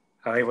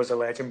 He was a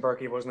legend,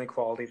 Berkey, wasn't he?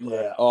 Quality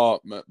player. Yeah. Oh,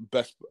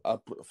 best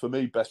for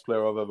me, best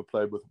player I've ever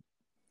played with.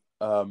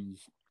 It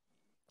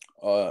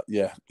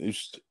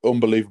was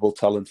unbelievable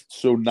talent,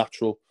 so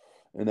natural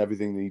in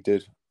everything that he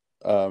did.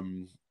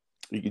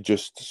 You could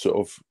just sort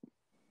of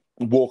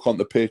walk on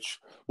the pitch,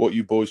 what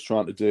you boys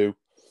trying to do,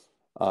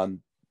 and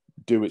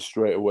do it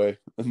straight away,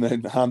 and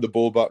then hand the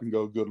ball back and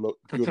go, good luck,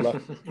 good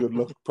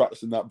luck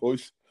practicing that,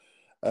 boys.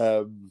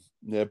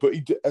 Yeah, but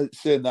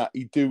saying that,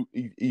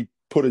 he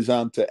put his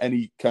hand to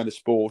any kind of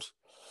sport.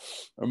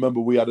 I remember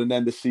we had an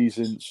end of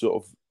season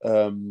sort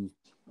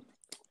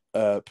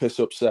of piss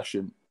up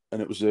session,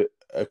 and it was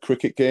a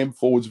cricket game,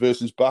 forwards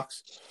versus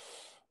backs,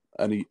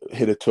 and he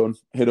hit a ton,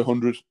 hit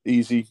 100,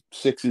 easy,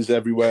 sixes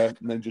everywhere,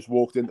 and then just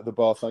walked into the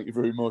bar, thank you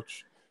very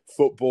much.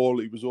 Football,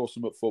 he was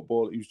awesome at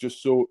football. He was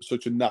just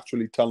such a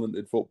naturally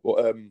talented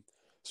football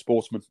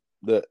sportsman.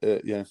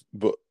 Yeah,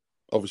 but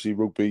obviously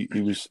rugby, he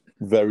was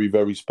very,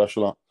 very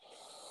special at.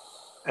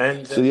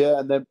 And so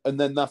yeah, and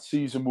then that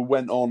season we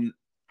went on,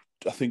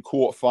 I think,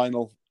 quarter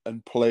final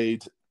and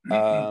played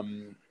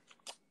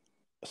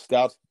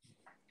Stade,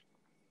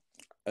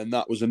 and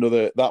that was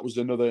another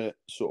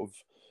sort of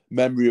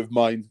memory of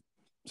mine,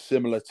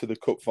 similar to the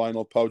cup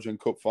final, Powergen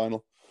Cup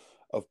Final,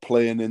 of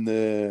playing in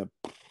the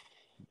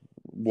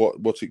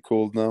what's it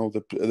called now,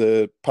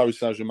 the Paris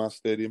Saint-Germain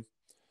stadium.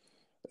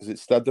 Is it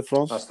Stade de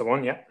France? That's the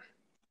one, yeah.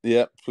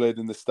 Yeah, played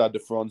in the Stade de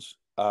France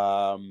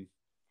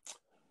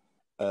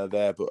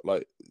there, but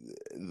like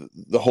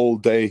the whole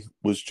day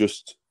was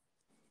just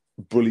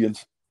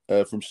brilliant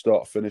from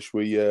start to finish.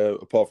 We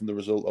apart from the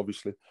result,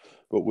 obviously,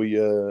 but we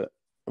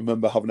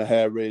remember having a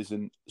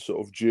hair-raising sort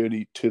of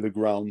journey to the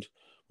ground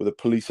with a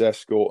police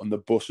escort and the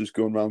buses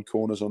going around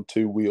corners on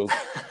two wheels.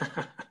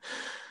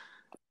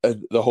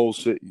 And the whole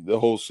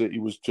city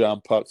was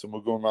jam-packed, and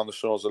we're going around the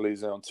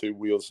Champs-Élysées on two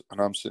wheels,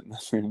 and I'm sitting there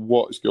thinking,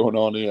 what is going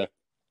on here?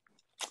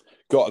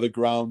 Got to the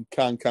ground,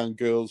 can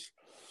girls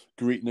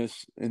greeting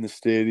us in the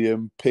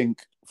stadium,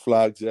 pink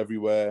flags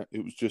everywhere.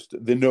 It was just,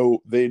 they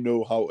know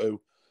how to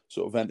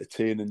sort of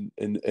entertain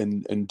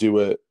and do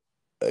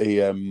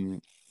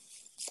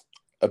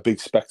a big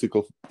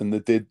spectacle, and they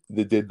did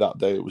that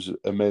day. It was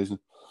amazing.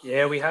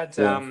 Yeah, we had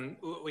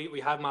we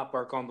had Matt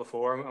Burke on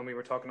before, and we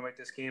were talking about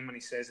this game, and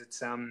he says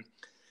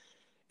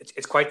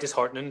it's quite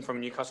disheartening from a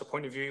Newcastle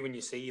point of view when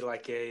you see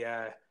like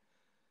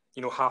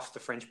half the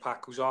French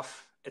pack goes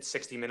off at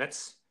 60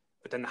 minutes,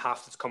 but then the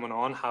half that's coming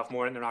on have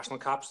more international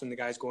caps than the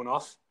guys going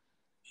off.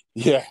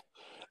 Yeah,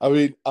 I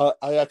mean, I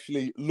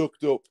actually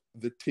looked up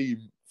the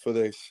team for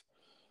this,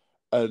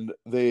 and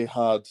they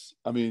had,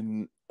 I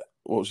mean,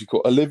 what was he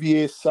called?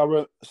 Olivier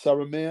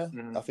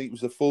Saramea, I think it was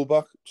the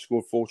fullback,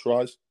 scored 4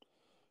 tries.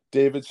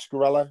 David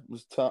Skrella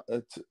was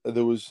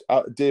there was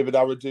David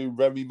Aradu,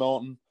 Remy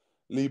Martin,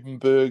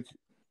 Liebenberg,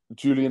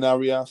 Julian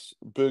Arias,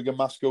 Berger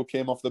Masco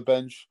came off the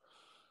bench.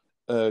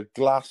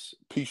 Glass,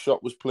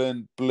 Pichot was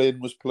playing, Blaydon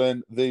was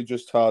playing. They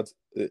just had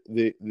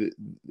they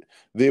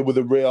were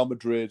the Real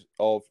Madrid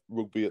of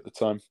rugby at the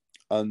time,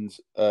 and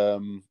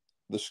the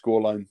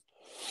scoreline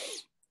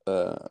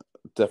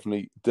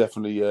definitely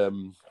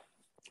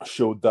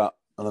showed that.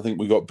 And I think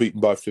we got beaten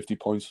by 50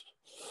 points.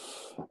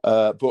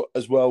 But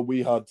as well,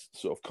 we had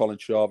sort of Colin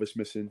Jarvis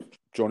missing,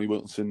 Johnny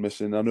Wilkinson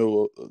missing. I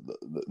know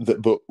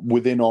that, but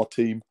within our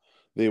team,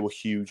 they were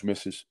huge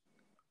misses,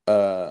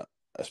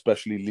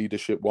 especially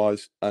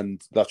leadership-wise,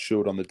 and that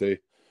showed on the day.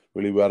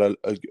 Really, we had a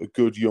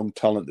good, young,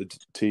 talented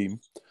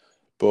team,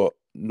 but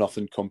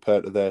nothing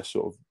compared to their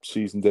sort of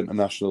seasoned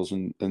internationals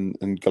and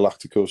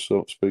Galacticos,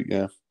 so to speak.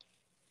 Yeah.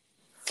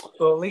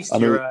 Well, at least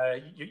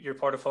you're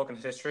part of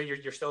Falcons history.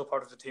 You're still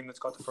part of the team that's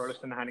got the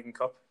furthest in the Heineken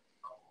Cup.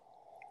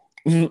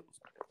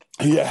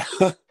 Yeah,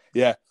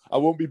 yeah. I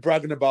won't be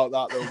bragging about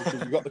that though,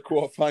 because we got the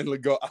quarter-final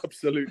and got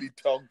absolutely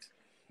tonked.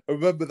 I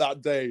remember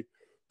that day,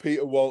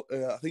 Peter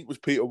Walton, I think it was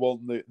Peter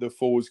Walton, the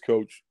forwards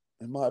coach.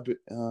 It might have been,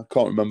 I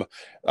can't remember.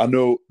 I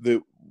know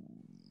that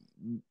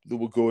they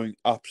were going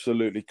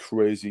absolutely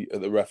crazy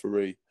at the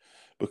referee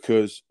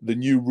because the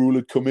new rule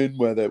had come in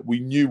where we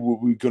knew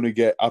we were going to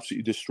get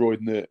absolutely destroyed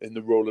in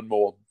the rolling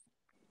maul,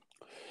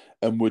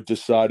 and we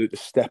decided to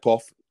step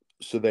off.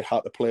 So they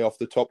had to play off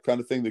the top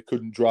kind of thing. They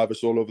couldn't drive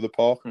us all over the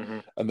park. Mm-hmm.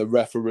 And the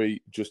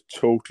referee just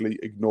totally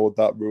ignored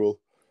that rule.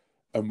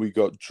 And we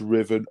got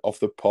driven off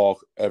the park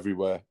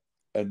everywhere.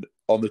 And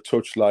on the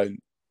touchline,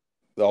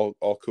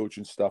 our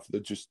coaching staff,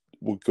 they just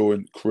were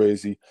going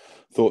crazy.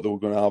 Thought they were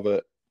going to have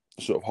a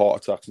sort of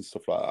heart attacks and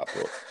stuff like that.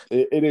 But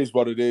it is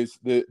what it is.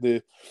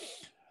 The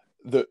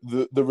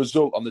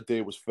result on the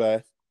day was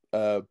fair.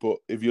 But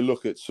if you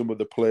look at some of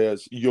the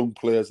players, young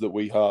players that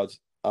we had,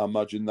 I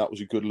imagine that was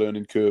a good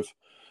learning curve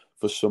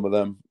for some of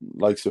them,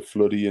 likes of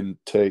Floody and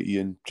Tatey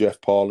and Jeff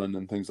Parlin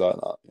and things like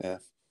that. Yeah.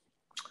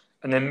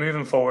 And then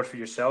moving forward for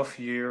yourself,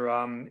 you're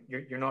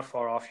not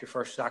far off your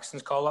first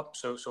Saxons call up.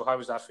 So how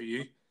was that for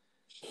you?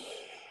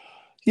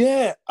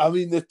 Yeah, I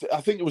mean,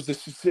 I think it was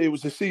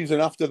the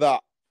season after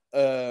that.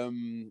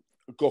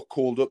 Got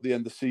called up the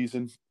end of the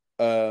season.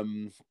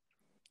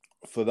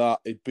 For that,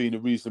 it'd been a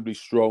reasonably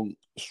strong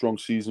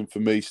season for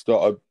me.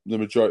 Started the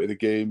majority of the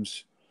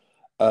games.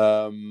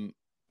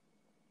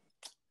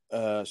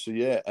 So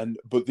yeah,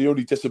 but the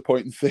only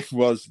disappointing thing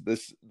was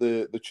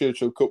the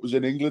Churchill Cup was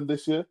in England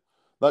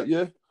that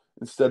year,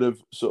 instead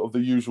of sort of the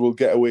usual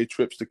getaway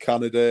trips to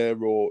Canada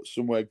or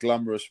somewhere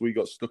glamorous. We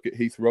got stuck at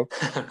Heathrow.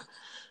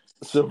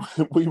 So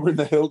we were in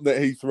the Hilton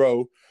at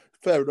Heathrow.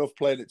 Fair enough,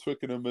 playing at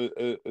Twickenham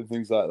and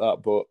things like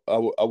that. But I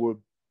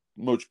would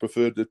much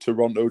prefer the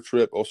Toronto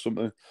trip or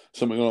something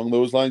along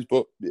those lines.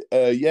 But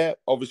yeah,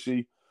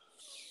 obviously,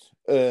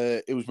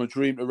 it was my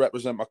dream to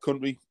represent my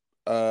country,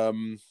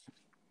 and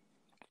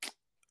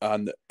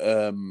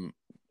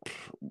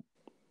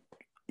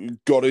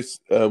got it.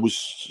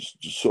 Was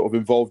sort of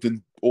involved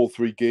in all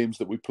three games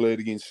that we played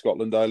against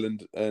Scotland,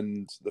 Ireland,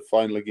 and the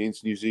final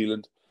against New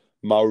Zealand,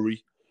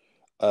 Maori.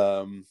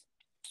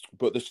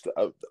 But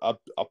I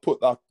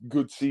put that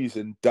good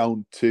season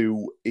down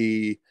to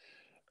the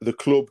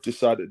club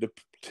decided to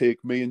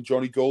take me and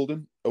Johnny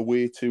Golden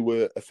away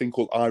to a thing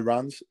called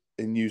Irans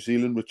in New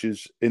Zealand, which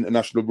is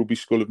International Rugby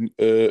School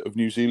of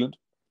New Zealand.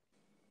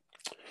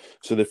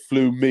 So they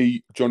flew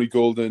me, Johnny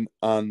Golden,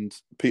 and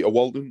Peter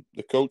Walton,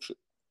 the coach,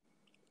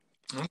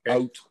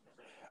 out,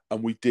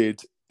 and we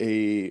did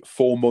a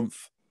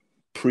 4-month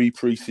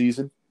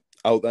pre-season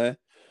out there.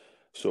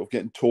 Sort of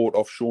getting taught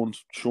off Sean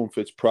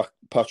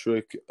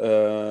Fitzpatrick,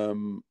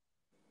 Angus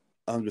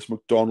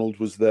MacDonald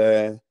was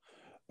there.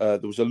 There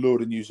was a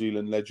load of New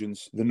Zealand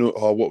legends.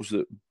 What was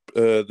it?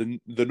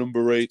 The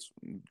number 8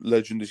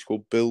 legend is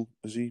called Bill.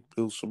 Is he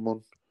Bill?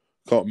 Someone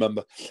can't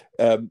remember.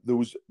 There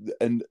was,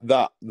 and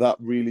that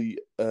really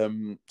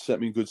set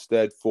me in good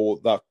stead for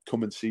that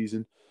coming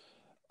season.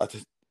 I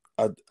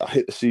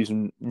hit the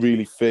season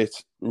really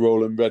fit,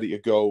 rolling, ready to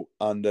go,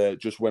 and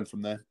just went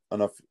from there.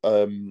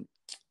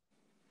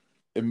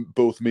 And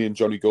both me and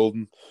Johnny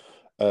Golden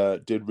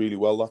did really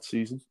well that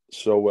season.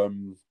 So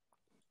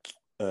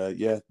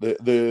yeah,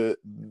 the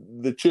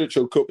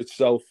Churchill Cup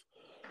itself,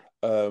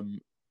 I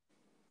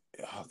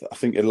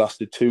think it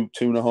lasted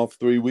 2.5,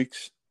 3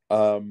 weeks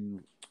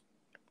in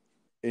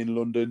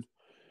London.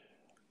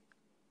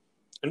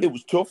 And it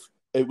was tough.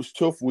 There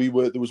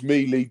was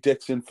me, Lee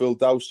Dixon, Phil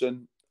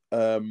Dowson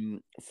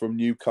from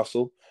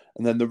Newcastle,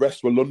 and then the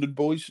rest were London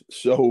boys.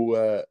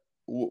 So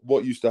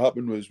what used to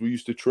happen was we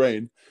used to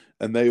train,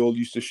 and they all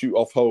used to shoot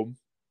off home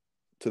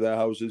to their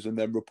houses and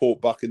then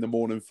report back in the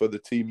morning for the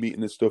team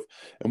meeting and stuff.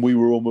 And we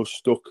were almost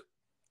stuck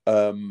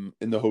in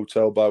the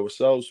hotel by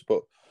ourselves.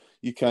 But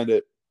you kind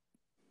of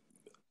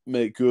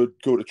make good,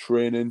 go to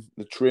training.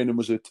 The training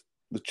was at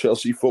the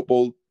Chelsea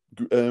football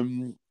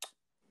training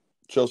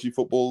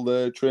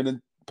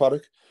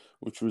paddock,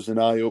 which was an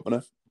eye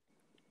opener.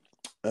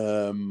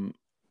 And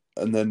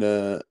then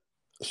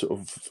sort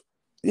of.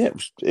 Yeah,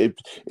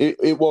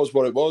 it was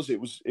what it was. It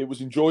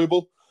was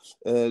enjoyable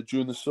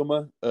during the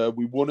summer.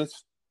 We won it.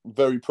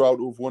 Very proud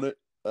to have won it.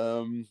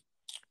 And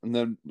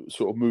then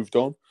sort of moved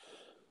on.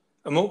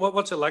 And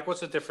what's it like?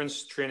 What's the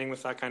difference training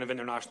with that kind of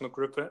international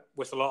group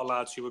with a lot of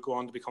lads who would go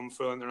on to become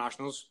full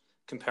internationals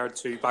compared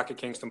to back at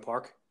Kingston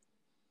Park?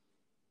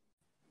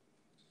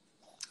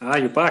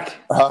 You're back.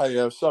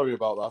 Hi, sorry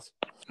about that.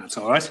 That's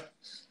all right.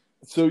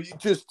 So you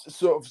just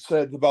sort of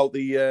said about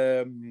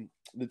the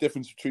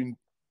difference between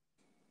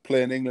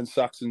playing England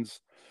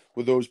Saxons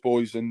with those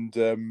boys and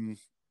the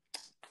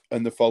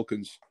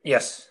Falcons.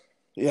 Yes.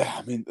 Yeah,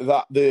 I mean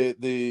that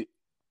it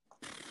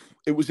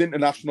was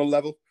international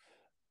level,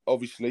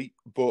 obviously,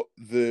 but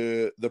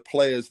the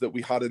players that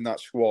we had in that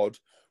squad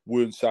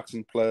weren't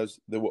Saxon players.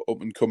 They were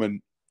up and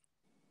coming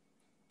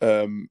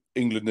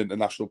England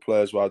international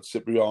players. We had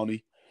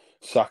Cipriani,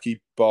 Saki,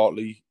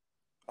 Bartley,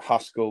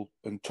 Haskell,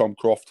 and Tom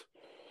Croft.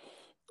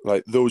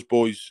 Like those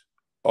boys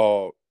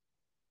are.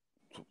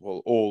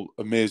 Well, all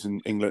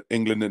amazing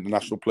England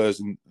international players,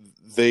 and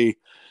they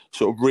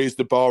sort of raised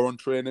the bar on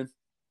training,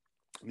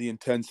 the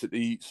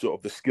intensity, sort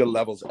of the skill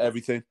levels,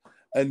 everything,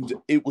 and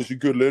it was a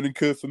good learning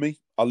curve for me.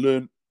 I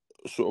learned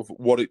sort of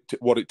what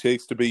it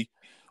takes to be,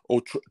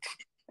 or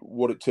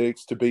what it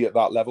takes to be at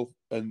that level,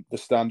 and the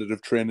standard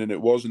of training it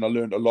was, and I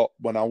learned a lot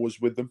when I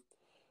was with them,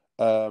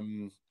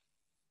 and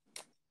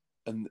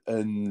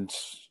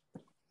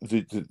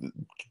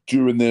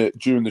during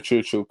the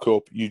Churchill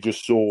Cup, you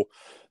just saw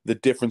the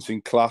difference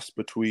in class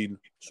between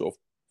sort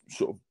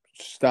of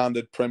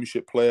standard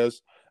Premiership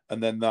players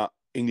and then that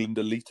England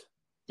elite,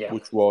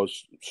 which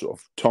was sort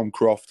of Tom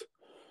Croft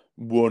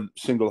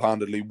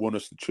single-handedly won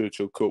us the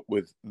Churchill Cup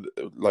with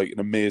like an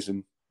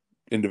amazing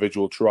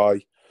individual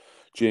try.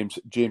 James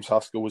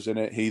Haskell was in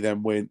it. He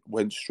then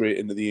went straight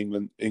into the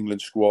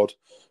England squad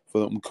for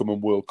the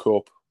upcoming World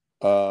Cup.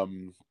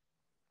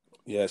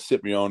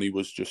 Cipriani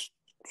was just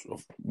sort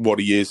of what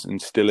he is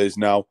and still is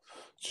now.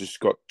 Just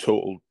got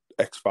total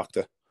X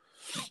factor.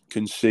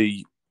 Can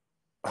see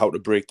how to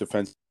break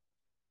defense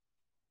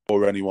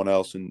or anyone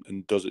else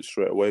and does it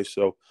straight away.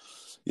 So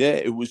yeah,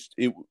 it was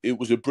a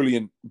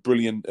brilliant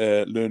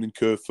learning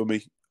curve for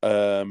me.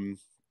 So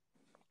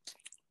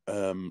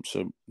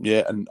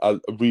yeah, and I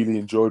really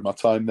enjoyed my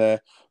time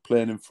there,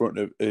 playing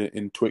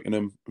in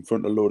Twickenham in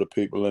front of a load of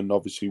people, and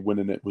obviously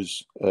winning it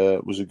was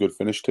a good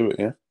finish to it.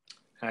 Yeah,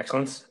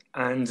 excellent.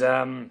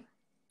 And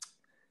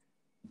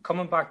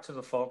coming back to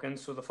the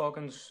Falcons, so the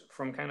Falcons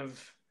from kind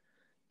of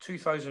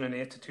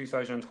 2008 to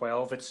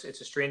 2012, it's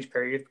a strange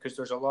period because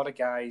there's a lot of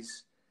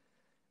guys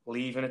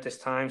leaving at this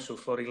time. So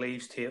Floody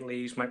leaves, Tate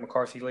leaves, Mike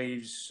McCarthy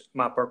leaves,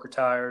 Matt Burke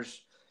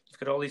retires, you've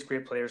got all these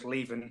great players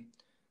leaving,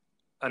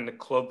 and the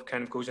club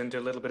kind of goes into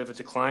a little bit of a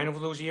decline over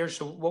those years.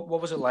 So what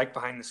was it like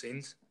behind the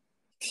scenes?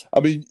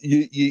 I mean,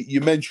 you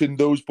mentioned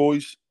those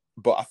boys,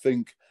 but I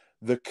think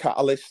the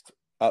catalyst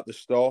at the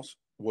start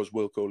was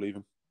Wilco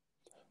leaving.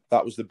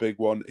 That was the big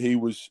one. He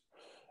was,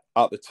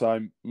 at the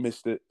time,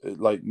 Mr.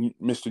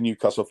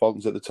 Newcastle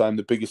Falcons at the time,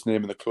 the biggest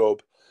name in the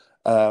club.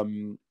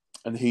 And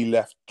he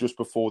left just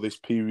before this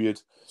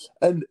period.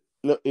 And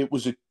look, it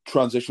was a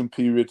transition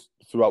period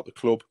throughout the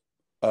club.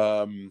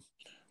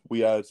 We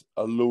had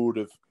a load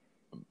of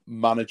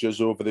managers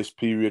over this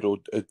period, or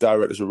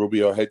directors of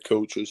rugby or head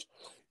coaches,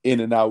 in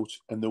and out,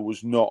 and there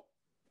was not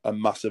a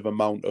massive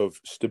amount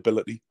of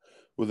stability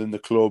within the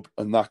club,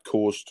 and that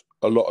caused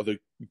a lot of the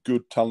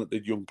good,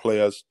 talented young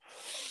players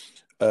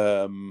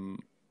to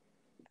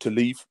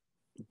leave,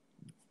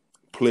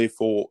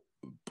 go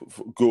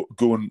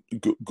and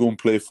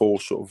play for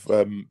sort of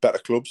better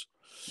clubs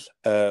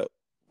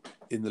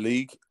in the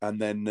league, and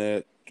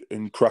then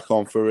and crack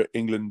on for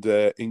England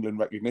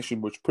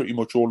recognition, which pretty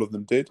much all of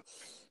them did.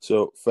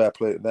 So fair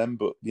play to them.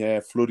 But yeah,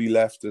 Floody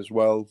left as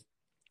well.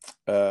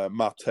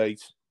 Matt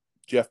Tate,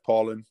 Jeff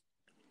Parlin,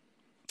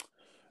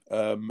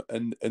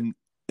 and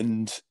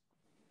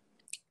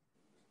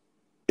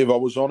if I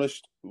was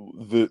honest,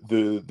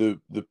 the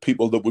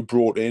people that we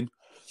brought in,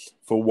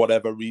 for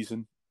whatever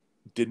reason,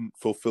 didn't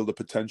fulfil the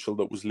potential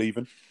that was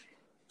leaving.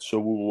 So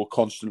we were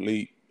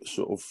constantly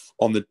sort of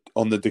on the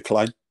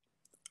decline.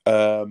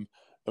 And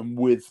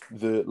with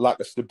the lack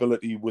of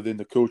stability within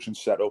the coaching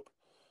setup,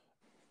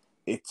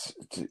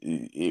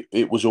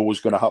 it was always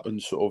going to happen.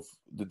 Sort of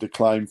the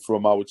decline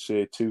from, I would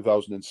say,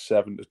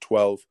 2007 to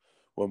 12,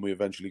 when we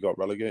eventually got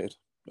relegated.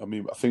 I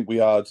mean, I think we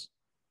had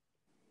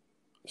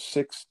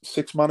six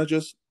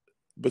managers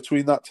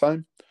between that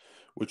time,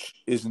 which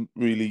isn't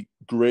really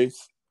great.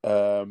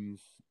 For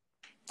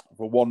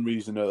one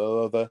reason or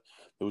the other,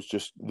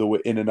 they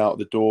were in and out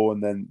the door,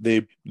 and then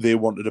they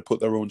wanted to put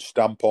their own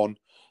stamp on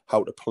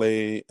how to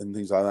play and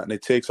things like that. And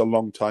it takes a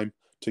long time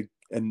to.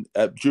 And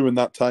during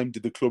that time,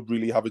 did the club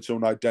really have its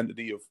own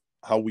identity of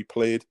how we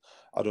played?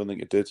 I don't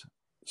think it did.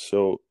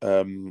 So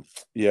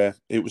yeah,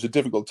 it was a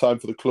difficult time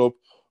for the club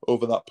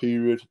over that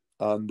period,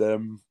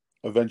 and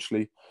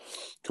eventually,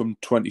 come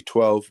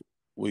 2012,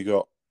 we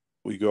got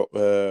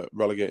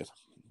relegated.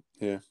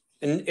 Yeah.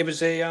 And it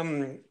was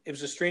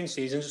a strange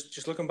season.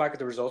 Just looking back at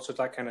the results of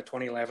that kind of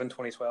 2011,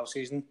 2012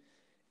 season,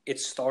 it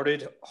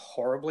started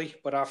horribly,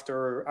 but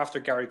after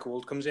Gary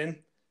Gould comes in,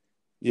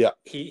 yeah,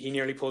 he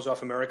nearly pulls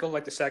off a miracle.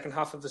 Like the second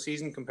half of the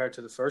season compared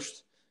to the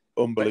first,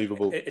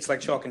 unbelievable. It's like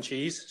chalk and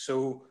cheese.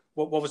 So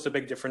what was the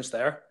big difference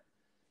there?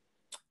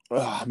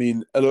 I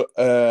mean,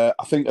 I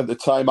think at the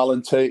time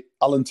Alan Tate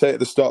at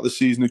the start of the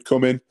season had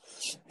come in.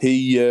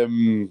 He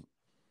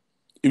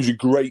was a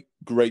great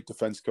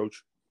defence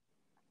coach.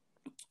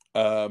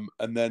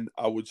 And then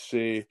I would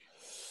say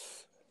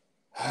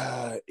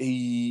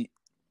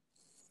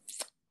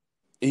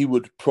he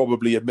would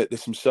probably admit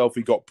this himself.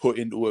 He got put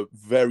into a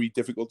very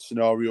difficult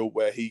scenario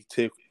where he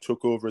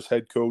took over as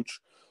head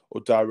coach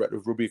or director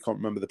of rugby. I can't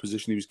remember the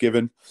position he was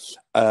given,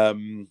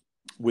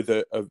 with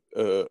a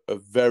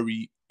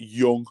very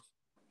young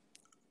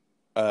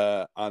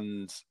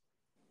and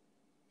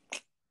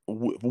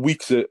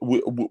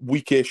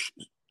weakish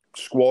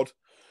squad,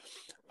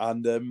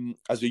 and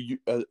as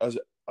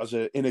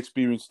an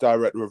inexperienced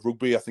director of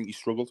rugby, I think he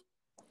struggled.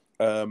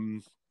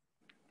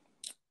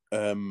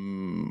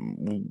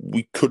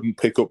 We couldn't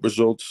pick up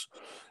results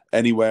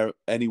anywhere,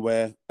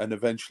 and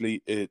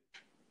eventually it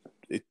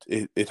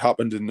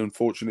happened, and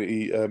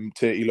unfortunately,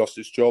 Tatey lost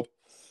his job.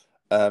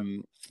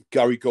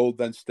 Gary Gould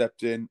then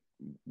stepped in.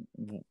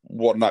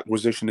 What an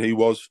acquisition he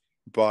was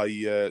by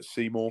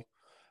Seymour,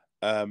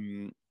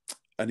 and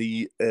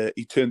he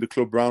turned the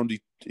club round.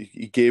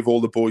 He gave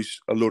all the boys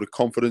a load of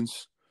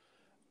confidence,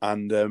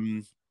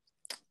 and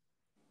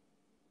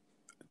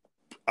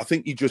I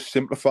think he just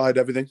simplified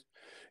everything.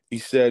 He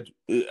said,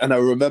 and I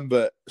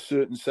remember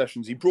certain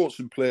sessions, he brought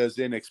some players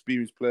in,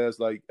 experienced players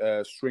like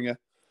Stringer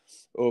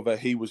over.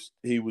 He was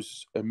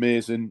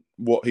amazing.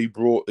 What he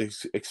brought,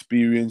 his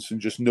experience and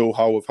just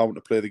know-how of how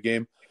to play the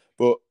game.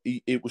 But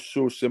it was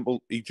so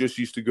simple. He just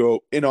used to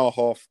go in our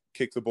half,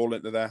 kick the ball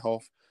into their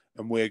half,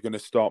 and we're going to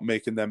start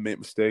making them make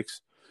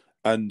mistakes.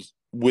 And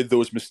with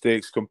those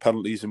mistakes come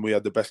penalties, and we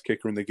had the best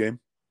kicker in the game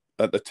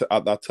at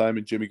that time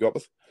in Jimmy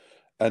Gopeth.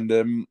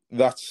 And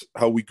that's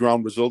how we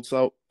ground results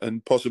out.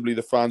 And possibly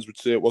the fans would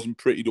say it wasn't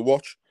pretty to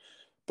watch,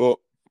 but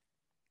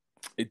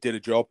it did a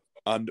job.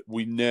 And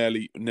we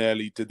nearly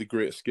did the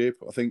Great Escape.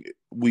 I think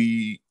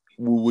we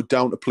were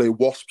down to play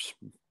Wasps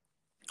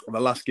in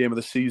the last game of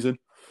the season.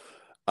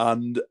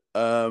 And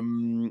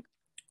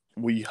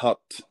we had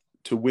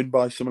to win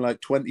by something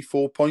like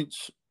 24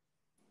 points.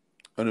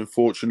 And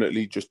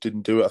unfortunately just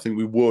didn't do it. I think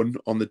we won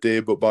on the day,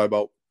 but by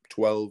about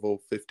 12 or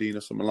 15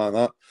 or something like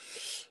that.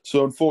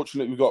 So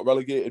unfortunately we got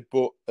relegated,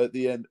 but at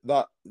the end,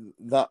 that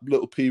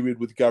little period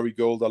with Gary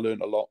Gould, I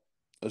learned a lot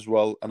as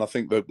well, and I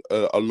think that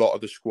a lot of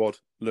the squad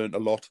learned a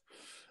lot.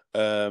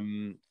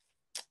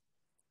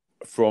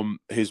 from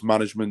his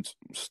management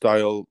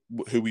style,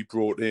 who he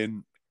brought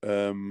in.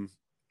 I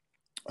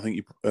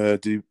think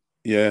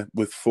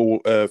with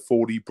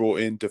 40 brought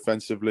in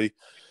defensively,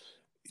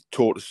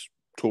 taught us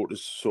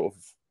sort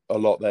of a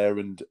lot there,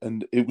 and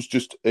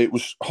it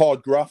was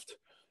hard graft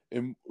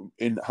in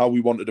how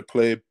we wanted to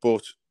play,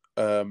 but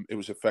it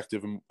was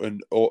effective,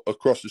 and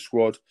across the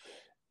squad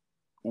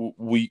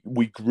we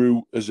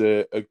grew as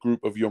a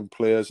group of young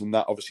players, and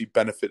that obviously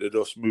benefited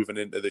us moving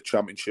into the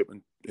Championship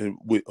and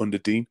under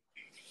Dean.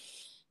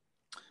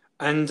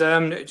 And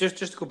just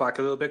to go back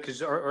a little bit,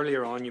 because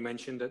earlier on you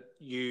mentioned that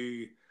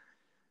you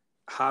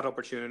had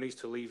opportunities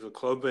to leave the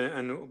club,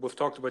 and we've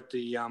talked about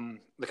the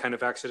kind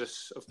of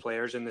exodus of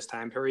players in this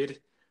time period.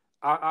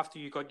 After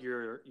you got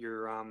your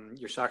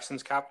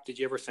Saxons cap, did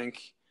you ever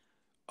think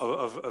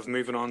of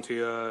moving on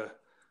to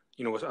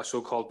a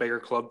so-called bigger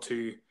club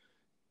to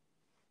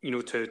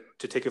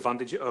take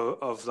advantage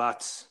of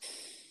that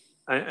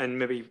and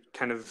maybe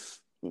kind of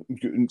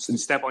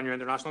step on your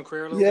international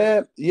career a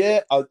little bit?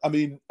 Yeah. I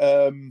mean,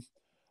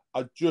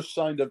 I just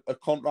signed a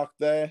contract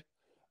there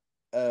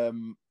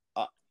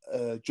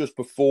just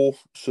before.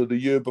 So the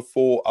year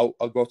before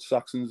I got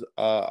Saxons,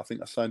 I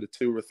think I signed a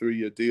 2 or 3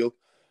 year deal,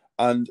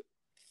 and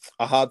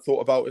I had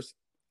thought about it,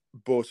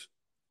 but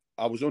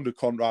I was under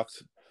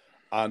contract,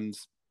 and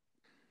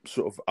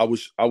sort of I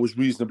was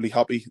reasonably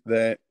happy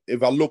there.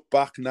 If I look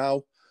back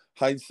now,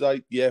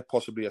 hindsight, yeah,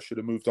 possibly I should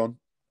have moved on.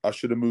 I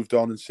should have moved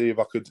on and see if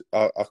I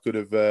could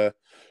have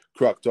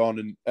cracked on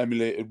and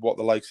emulated what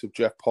the likes of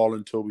Jeff Paul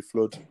and Toby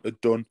Flood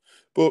had done,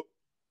 but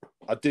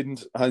I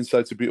didn't.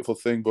 Hindsight's a beautiful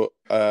thing, but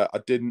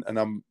I didn't, and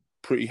I'm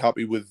pretty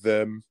happy with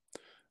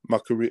my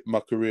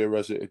career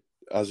as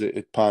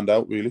it panned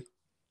out, really.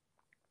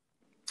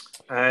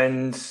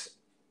 And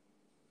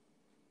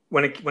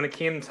when it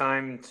came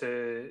time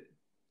to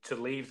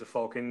leave the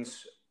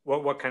Falcons,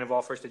 what kind of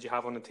offers did you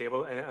have on the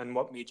table, and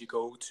what made you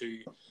go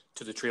to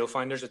the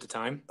Trailfinders at the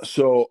time?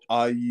 So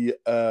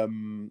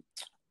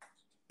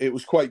it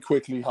was quite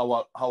quickly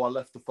how I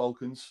left the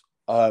Falcons,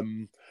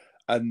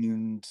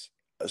 and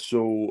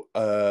so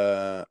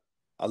I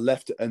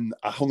left and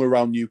I hung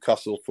around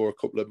Newcastle for a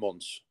couple of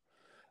months,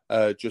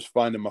 just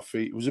finding my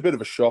feet. It was a bit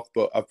of a shock,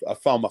 but I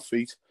found my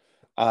feet,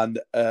 and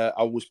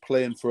I was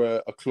playing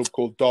for a club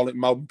called Darlington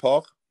Mountain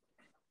Park,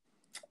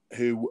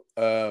 who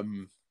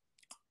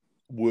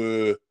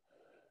was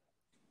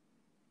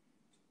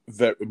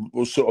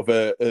sort of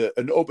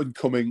an up and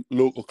coming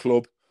local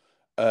club.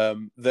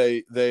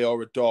 They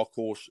are a dark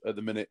horse at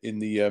the minute in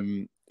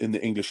the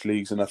English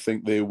leagues, and I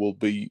think they will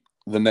be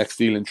the next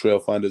Ealing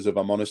Trailfinders, if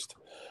I'm honest.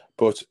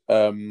 But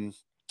so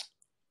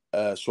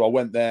I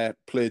went there,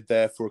 played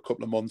there for a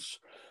couple of months,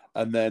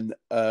 and then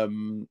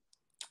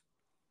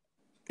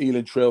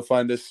Ealing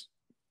Trailfinders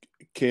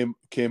came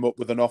up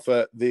with an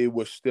offer. They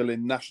were still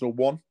in National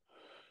 1,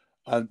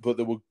 but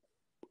they were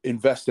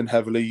investing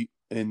heavily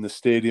in the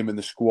stadium, in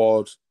the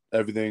squad,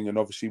 everything, and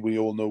obviously we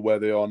all know where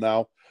they are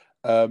now.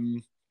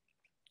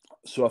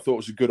 So I thought it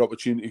was a good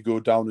opportunity to go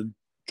down and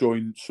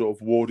join sort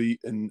of Wardy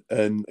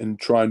and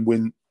try and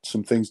win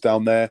some things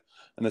down there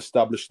and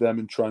establish them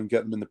and try and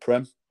get them in the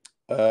Prem.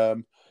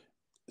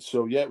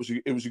 So yeah,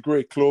 it was a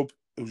great club.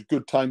 It was a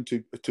good time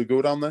to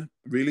go down there,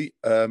 really.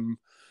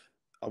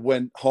 I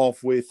went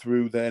halfway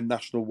through their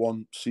National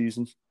 1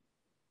 season,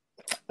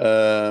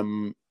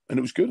 and it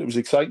was good. It was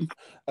exciting.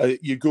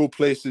 You go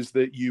places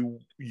that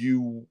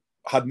you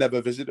had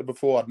never visited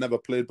before. I'd never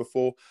played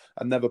before.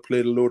 I'd never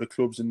played a load of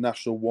clubs in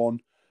National 1,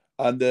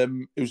 and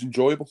it was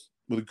enjoyable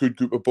with a good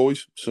group of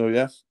boys. So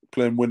yeah,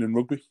 playing winning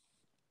rugby.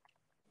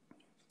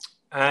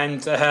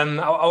 And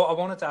I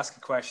wanted to ask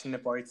a question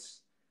about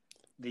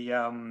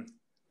the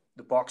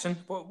boxing.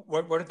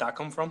 Where did that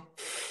come from?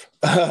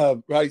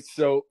 Right.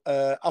 So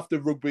after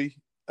rugby,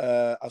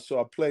 I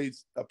played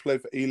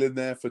for Ealing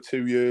there for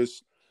 2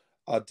 years.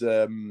 I'd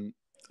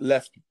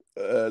left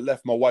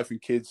my wife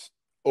and kids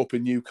up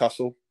in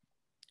Newcastle,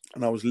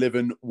 and I was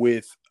living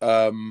with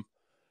 3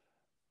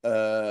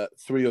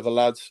 other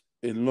lads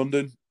in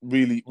London.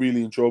 Really,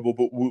 really enjoyable.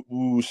 But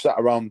we sat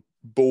around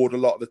bored a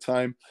lot of the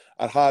time.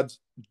 I had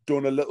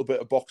done a little bit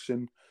of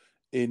boxing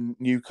in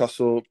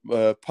Newcastle.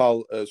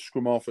 Pal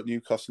Scrum Half at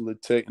Newcastle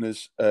had taken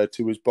us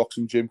to his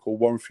boxing gym called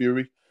Warren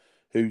Fury,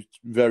 who's a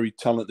very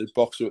talented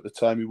boxer at the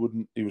time. He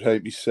would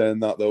hate me saying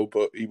that though,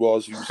 but he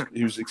was an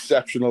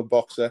exceptional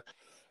boxer.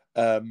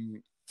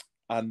 So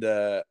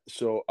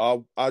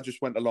I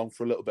just went along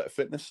for a little bit of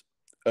fitness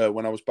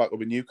when I was back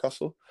up in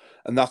Newcastle,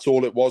 and that's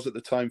all it was at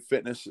the time,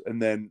 fitness.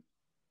 And then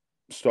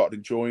started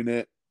enjoying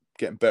it,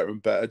 getting better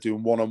and better,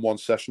 doing one-on-one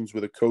sessions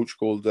with a coach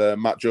called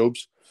Matt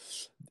Jobs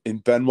in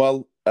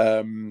Benwell.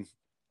 And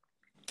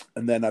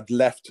then I'd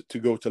left to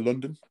go to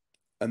London,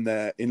 and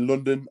in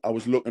London I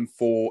was looking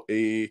for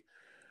a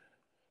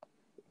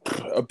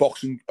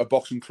boxing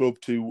club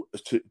to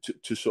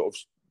sort of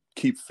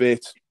keep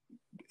fit.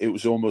 It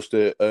was almost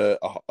it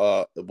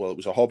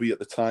was a hobby at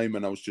the time,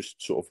 and I was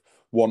just sort of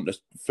wanting to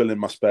fill in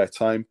my spare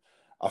time.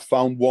 I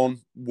found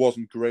one,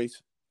 wasn't great.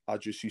 I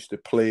just used to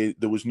play.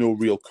 There was no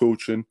real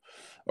coaching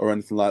or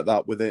anything like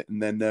that with it.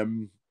 And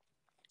then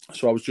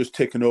So I was just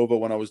taking over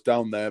when I was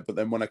down there. But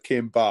then when I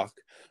came back,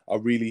 I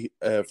really,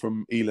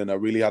 from Ealing, I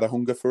really had a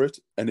hunger for it.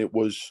 And it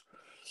was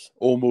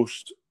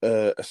almost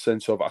a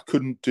sense of I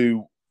couldn't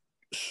do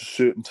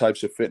certain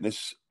types of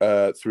fitness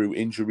through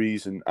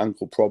injuries and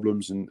ankle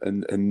problems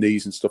and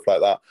knees and stuff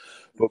like that.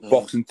 But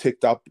boxing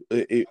ticked up.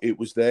 It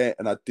was there,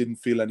 and I didn't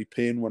feel any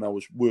pain when I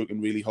was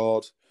working really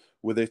hard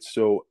with it.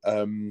 So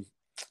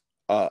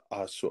I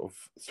sort of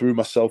threw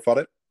myself at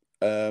it.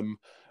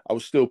 I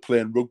was still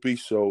playing rugby,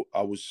 so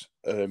I was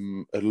at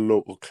a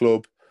local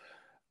club.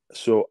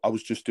 So I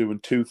was just doing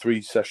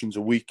 2-3 sessions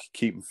a week,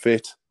 keeping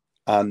fit.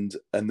 And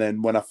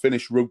then when I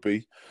finished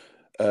rugby,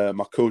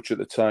 my coach at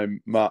the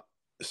time, Matt,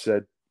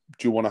 said,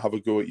 "Do you want to have a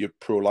go at your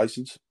pro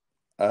license?"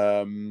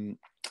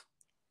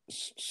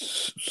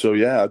 So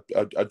yeah,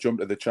 I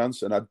jumped at the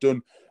chance, and I've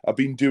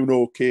been doing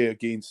okay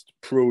against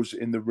pros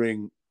in the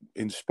ring,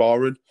 in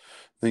sparring,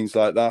 things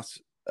like that.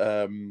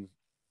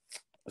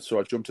 So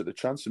I jumped at the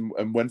chance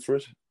and went for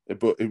it.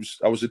 But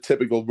I was a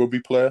typical rugby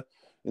player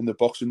in the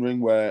boxing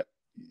ring, where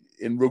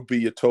in rugby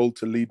you're told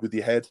to lead with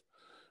your head.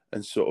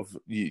 And sort of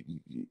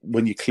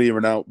when you're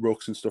clearing out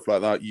rucks and stuff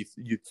like that, you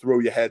throw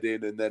your head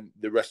in, and then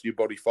the rest of your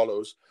body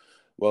follows.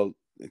 Well,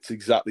 it's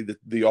exactly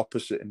the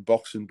opposite in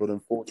boxing, but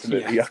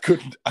unfortunately,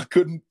 I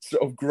couldn't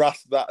sort of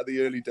grasp that at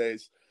the early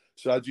days.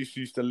 So I just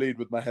used to lead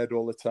with my head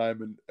all the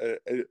time,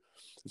 and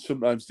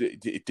sometimes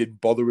it didn't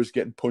bother us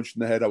getting punched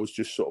in the head. I was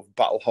just sort of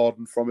battle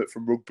hardened from it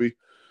from rugby,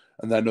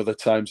 and then other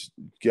times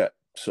get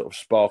sort of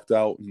sparked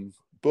out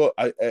But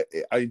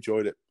I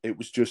enjoyed it. It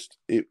was just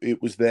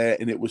it was there,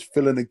 and it was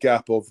filling a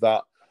gap of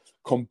that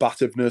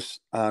combativeness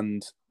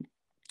and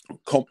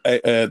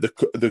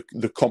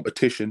the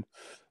competition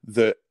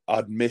that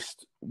I'd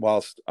missed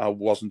whilst I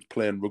wasn't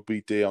playing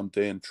rugby day on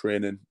day and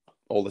training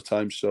all the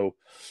time. So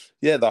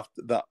yeah, that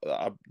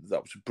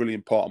was a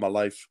brilliant part of my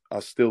life.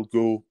 I still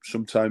go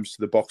sometimes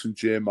to the boxing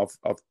gym. I've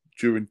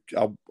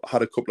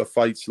had a couple of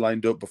fights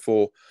lined up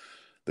before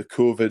the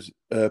COVID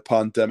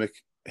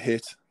pandemic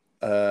hit.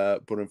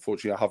 But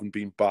unfortunately, I haven't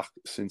been back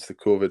since the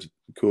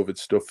COVID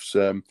stuff's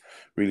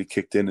really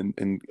kicked in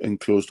and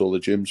closed all the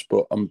gyms.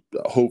 But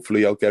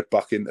hopefully I'll get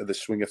back into the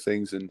swing of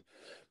things and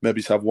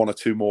maybe have 1 or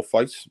 2 more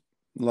fights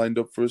lined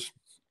up for us.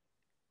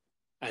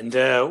 And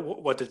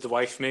what did the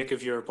wife make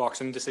of your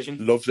boxing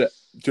decision? Loves it.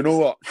 Do you know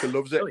what? She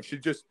loves it.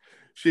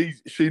 Really?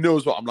 She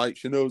knows what I'm like.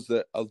 She knows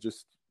that I'll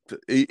just,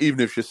 even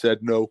if she said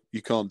no,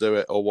 you can't do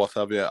it or what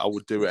have you, I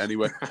would do it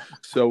anyway.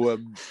 So,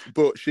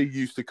 but she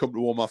used to come to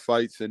all my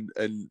fights and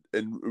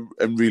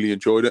really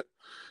enjoyed it.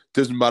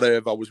 Doesn't matter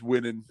if I was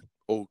winning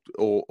or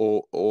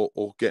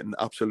getting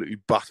absolutely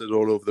battered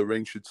all over the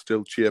ring. She'd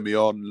still cheer me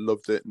on and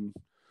loved it.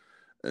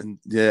 And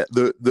yeah,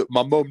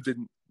 my mum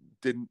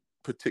didn't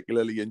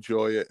particularly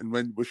enjoy it. And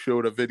when we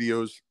showed her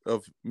videos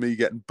of me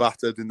getting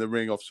battered in the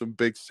ring off some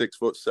big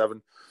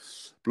 6'7"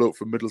 bloke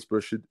from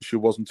Middlesbrough, she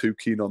wasn't too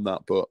keen on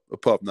that. But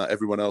apart from that,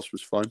 everyone else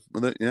was fine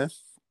with it. Yeah.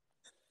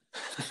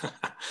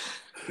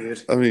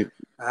 Good. I mean,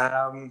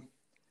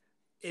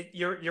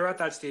 you're at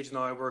that stage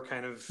now where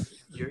kind of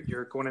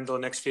you're going into the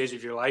next phase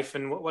of your life,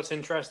 and what's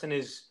interesting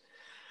is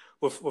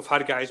we've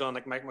had guys on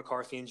like Mike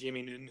McCarthy and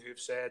Jamie Noonan who've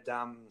said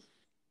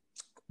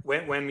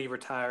when we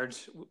retired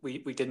we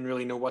didn't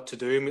really know what to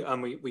do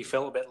and we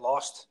felt a bit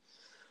lost.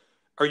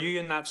 Are you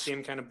in that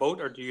same kind of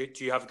boat, or do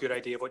you have a good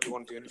idea of what you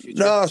want to do in the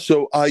future? No,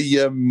 so I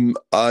am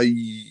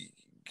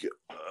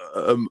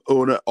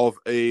owner of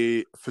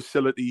a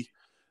facility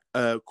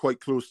quite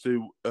close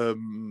to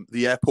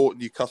the airport in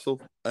Newcastle,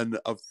 and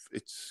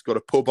it's got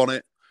a pub on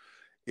it.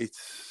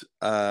 It's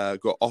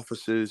got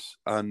offices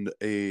and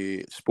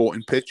a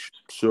sporting pitch.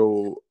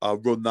 So I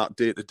run that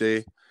day to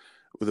day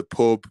with a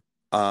pub,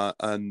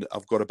 and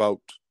I've got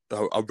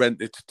I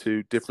rent it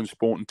to different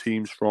sporting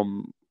teams,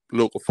 from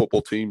local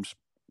football teams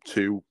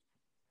to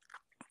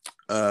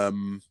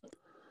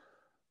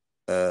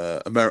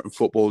American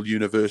football,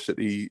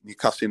 university,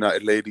 Newcastle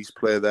United ladies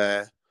play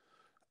there,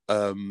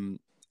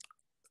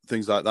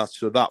 things like that.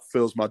 So that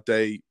fills my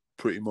day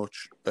pretty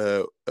much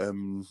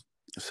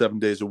 7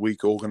 days a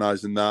week,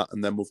 organising that.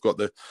 And then we've got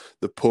the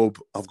pub.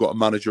 I've got a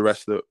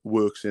manageress that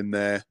works in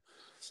there.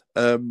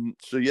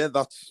 So yeah,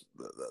 that's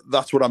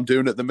what I'm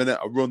doing at the minute.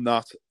 I run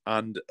that,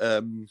 and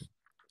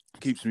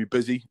keeps me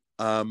busy.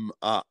 I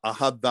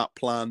had that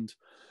planned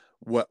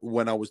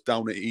when I was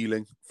down at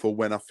Ealing for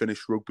when I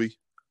finished rugby.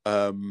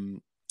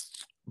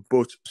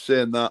 But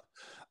saying that,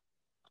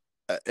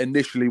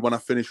 initially when I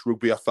finished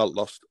rugby, I felt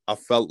lost. I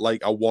felt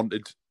like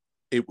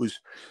it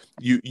was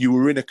you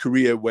were in a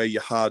career where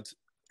you had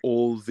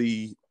all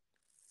the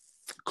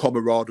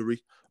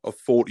camaraderie of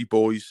 40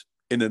 boys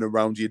in and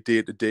around you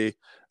day to day,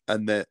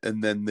 and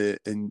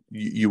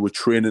you were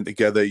training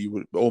together. You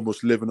were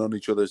almost living on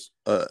each other's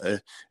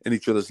in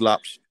each other's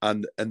laps,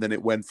 and then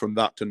it went from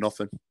that to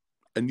nothing.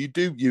 And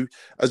you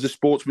as a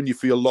sportsman, you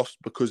feel lost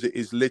because it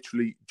is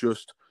literally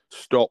just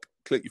stop,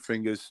 click your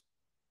fingers.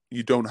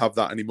 You don't have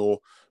that anymore.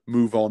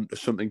 Move on to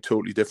something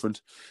totally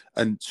different.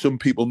 And some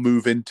people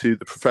move into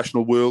the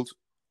professional world,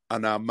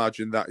 and I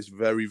imagine that is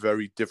very,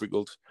 very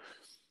difficult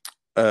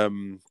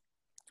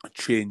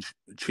change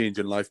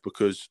in life,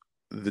 because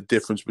the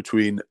difference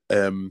between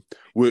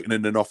working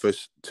in an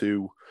office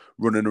to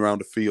running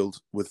around a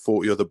field with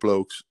 40 other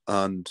blokes,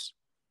 and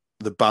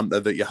the banter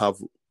that you have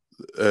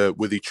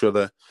with each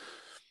other,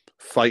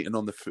 fighting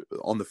on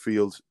the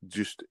field,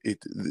 just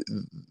it's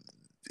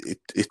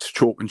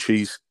chalk and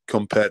cheese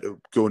compared to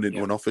going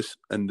into an office,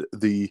 and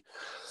the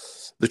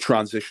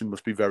transition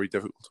must be very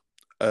difficult.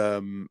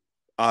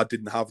 I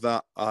didn't have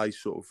that. I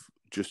sort of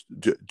just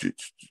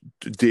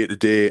day to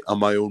day, I'm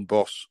my own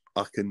boss.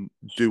 I can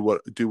do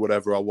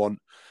whatever I want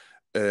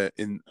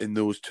in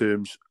those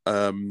terms.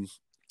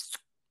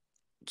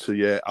 So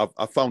yeah,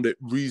 I found it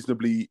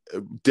reasonably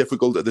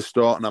difficult at the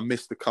start, and I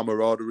missed the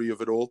camaraderie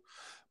of it all.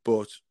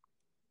 But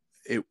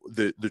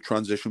the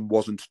transition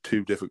wasn't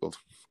too difficult.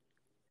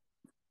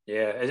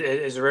 Yeah,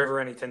 is there ever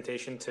any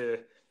temptation to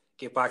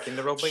get back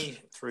into rugby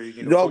through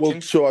coaching?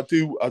 Well, so I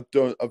do.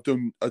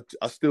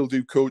 I still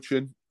do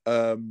coaching.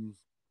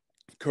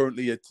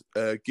 Currently at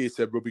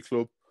Gateshead Rugby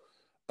Club.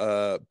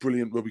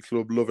 Brilliant rugby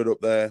club, love it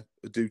up there.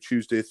 I do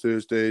Tuesday,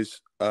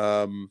 Thursdays.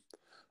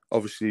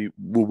 Obviously,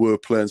 we were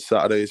playing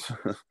Saturdays,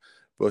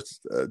 but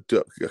I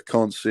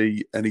can't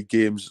see any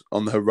games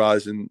on the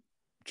horizon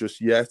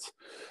just yet.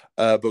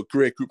 But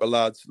great group of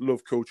lads,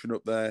 love coaching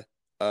up there.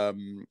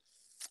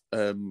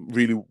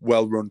 Really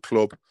well-run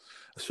club,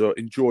 so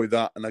enjoy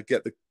that, and I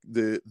get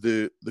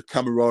the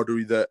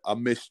camaraderie that I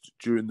missed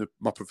during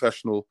my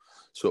professional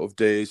sort of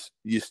days.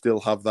 You still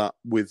have that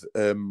with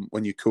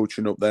when you're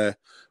coaching up there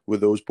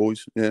with those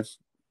boys. Yeah,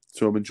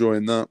 so I'm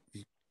enjoying that.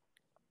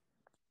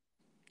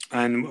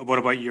 And what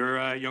about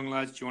your young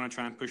lads? Do you want to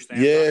try and push them?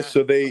 Yeah,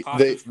 so they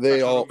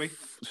are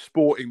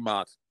sporting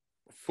mad.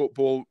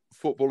 Football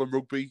and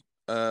rugby.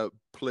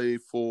 Play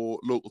for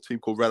a local team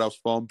called Red House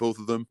Farm, both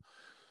of them,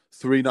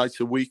 3 nights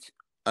a week,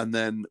 and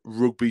then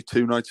rugby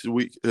 2 nights a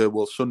week.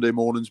 Sunday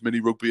mornings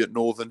mini rugby at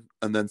Northern,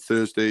 and then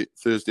Thursday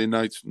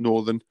nights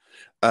Northern.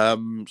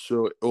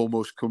 So it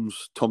almost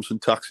comes Thompson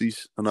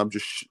taxis, and I'm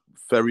just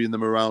ferrying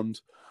them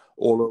around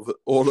all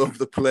over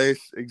the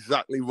place.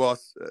 Exactly what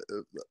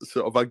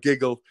sort of I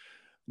giggle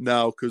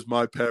now, because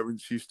my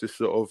parents used to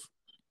sort of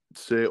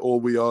say, all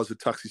we are is a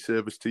taxi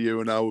service to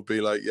you, and I would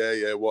be like,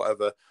 yeah,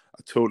 whatever.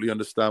 I totally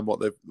understand what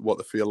they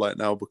feel like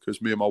now,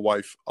 because me and my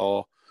wife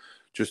are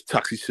just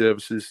taxi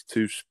services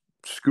to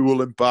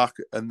school and back,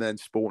 and then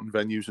sporting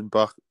venues and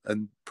back,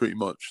 and pretty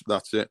much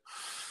that's it.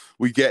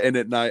 We get in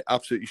at night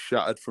absolutely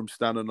shattered from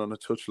standing on a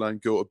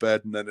touchline, go to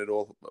bed, and then it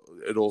all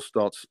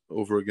starts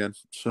over again.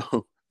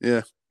 So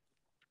yeah.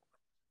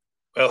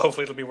 Well,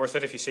 hopefully it'll be worth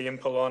it if you see him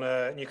pull on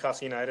a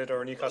Newcastle United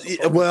or a Newcastle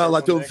Falcons. Well,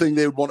 I don't think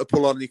they would want to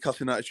pull on a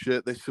Newcastle United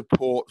shirt.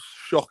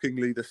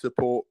 Shockingly, they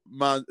support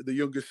the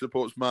youngest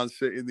supports Man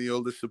City and the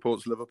oldest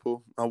supports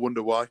Liverpool. I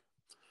wonder why.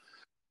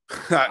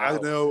 Wow. I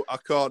know, I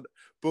can't,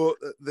 but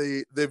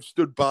they've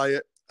stood by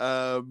it.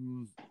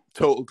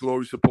 Total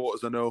glory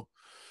supporters, I know.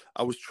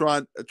 I was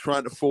trying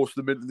to force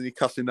them into the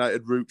Newcastle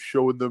United route,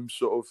 showing them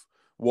sort of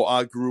what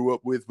I grew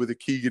up with the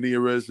Keegan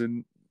eras,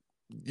 and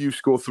you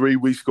score 3,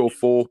 we score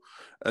 4,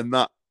 and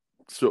that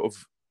sort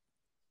of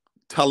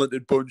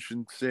talented bunch,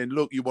 and saying,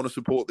 look, you want to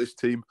support this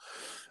team,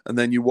 and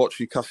then you watch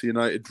Newcastle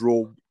United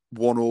draw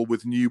 1-1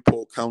 with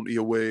Newport County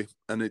away,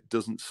 and it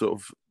doesn't sort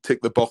of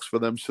tick the box for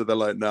them, so they're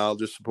like, nah, I'll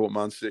just support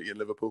Man City and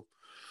Liverpool.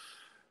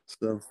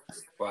 So,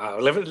 wow,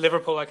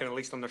 Liverpool I can at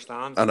least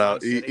understand. I know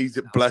he's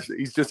blessed.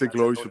 He's just a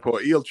glory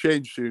supporter. He'll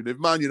change soon. If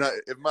Man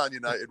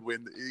United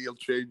win, he'll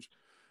change,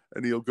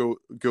 and he'll go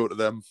to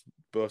them.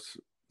 But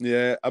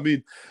yeah, I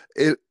mean,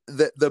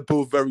 they're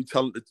both very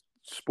talented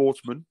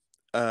sportsmen.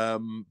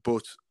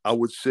 But I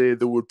would say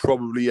they would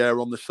probably err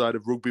on the side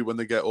of rugby when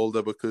they get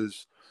older,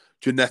 because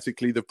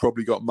genetically they've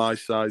probably got my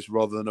size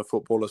rather than a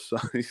footballer's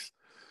size.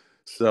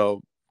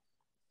 So,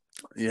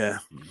 yeah,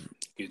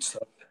 good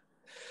stuff.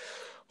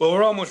 Well,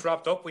 we're almost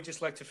wrapped up. We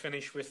just like to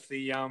finish with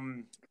the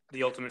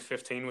ultimate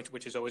 15,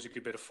 which is always a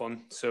good bit of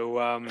fun.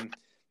 So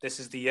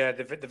this is the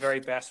very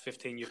best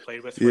 15 you've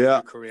played with for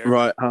your career.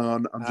 Right, hang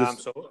on. I'm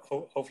just so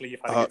hopefully you've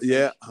had a good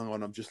finish. Hang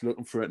on. I'm just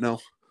looking for it now.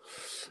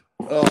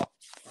 Oh,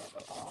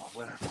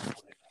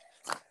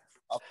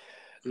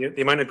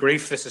 the amount of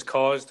grief this has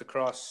caused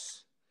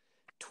across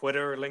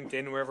Twitter,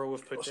 LinkedIn, wherever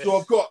we've put this.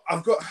 So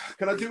I've got.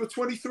 Can I do a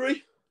 23? Of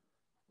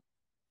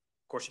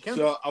course you can.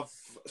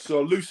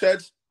 So loose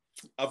head.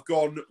 I've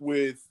gone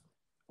with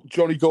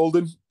Johnny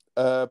Golden.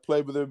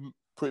 Played with him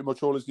pretty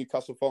much all his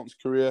Newcastle Falcons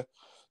career.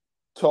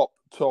 Top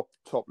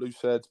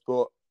loose head.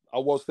 But I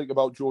was thinking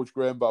about George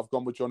Graham, but I've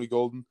gone with Johnny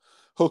Golden.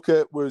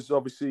 Hooker was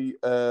obviously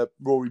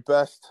Rory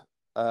Best.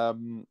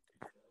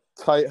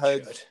 Tight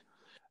head.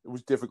 It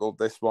was difficult,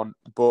 this one.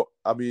 But,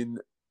 I mean,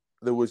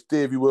 there was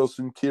Davy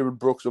Wilson, Kieran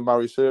Brooks, and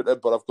Marius Herter,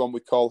 but I've gone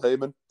with Carl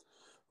Heyman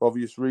for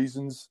obvious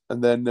reasons.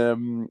 And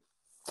then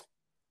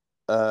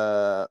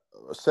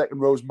second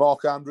row is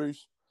Mark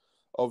Andrews.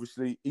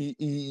 Obviously,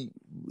 he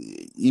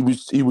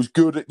was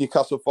good at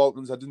Newcastle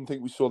Falcons. I didn't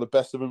think we saw the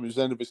best of him at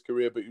the end of his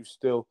career, but he was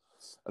still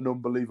an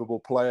unbelievable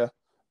player.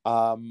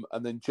 And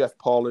then Jeff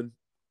Parlin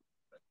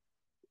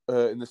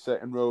in the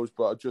second rows.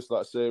 But I'd just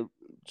like to say,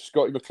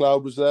 Scotty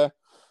McLeod was there.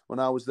 when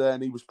I was there,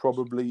 and he was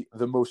probably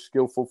the most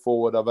skillful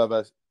forward I've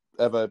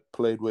ever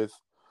played with.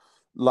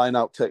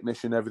 Line-out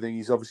technician, everything.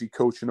 He's obviously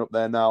coaching up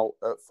there now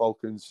at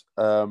Falcons.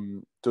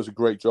 Does a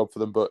great job for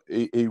them, but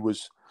he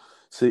was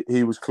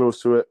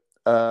close to it.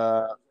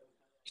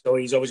 So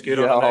he's always good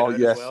on the night out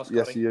yes, as well, Scotty.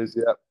 Yes, he is.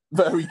 Yeah,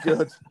 very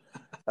good.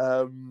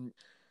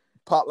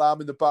 Pat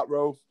Lam in the back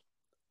row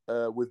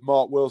with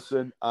Mark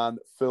Wilson and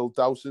Phil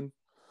Dowson.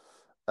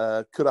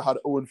 Could have had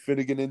Owen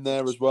Finnegan in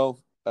there as well,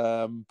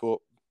 but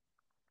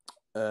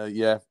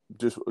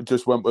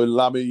just went with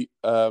Lammy.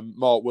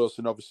 Mark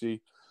Wilson,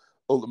 obviously,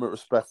 ultimate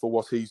respect for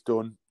what he's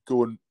done,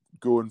 going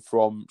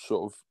from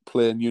sort of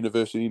playing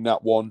university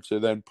Nat 1 to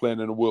then playing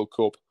in a World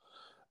Cup.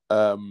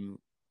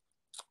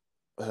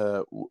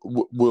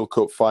 World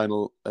Cup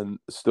final and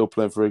still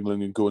playing for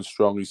England and going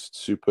strong. He's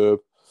superb.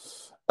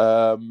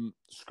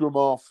 Scrum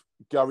half,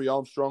 Gary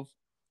Armstrong.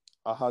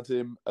 I had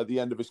him at the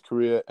end of his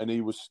career and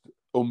he was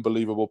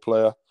unbelievable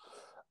player.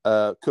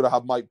 Could have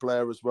had Mike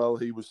Blair as well.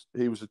 He was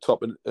a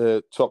top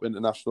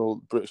international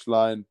British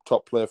Lion,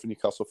 top player for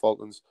Newcastle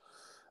Falcons.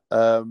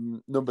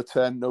 Number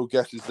 10, no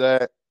guesses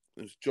there.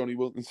 It was Johnny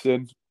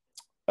Wilkinson.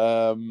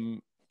 A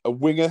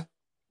winger.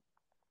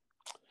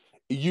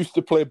 He used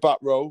to play back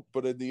row,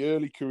 but in the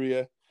early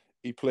career,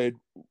 he played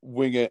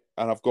winger,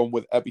 and I've gone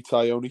with Epi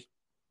Taioni.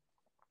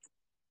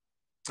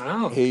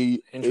 Oh,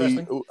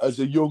 interesting. As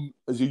a young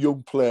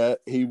player,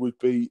 he would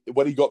be,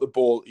 when he got the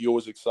ball, he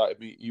always excited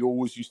me. He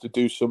always used to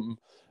do something,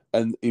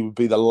 and he would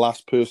be the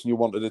last person you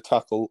wanted to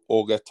tackle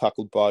or get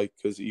tackled by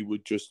because he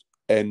would just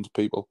end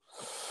people.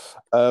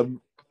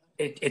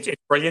 It's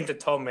brilliant that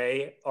Tom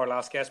May, our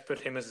last guest, put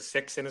him as a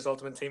 6 in his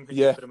ultimate team.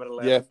 Yeah, put him at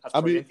 11. Yeah. That's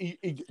I mean,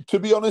 he, to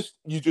be honest,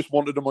 you just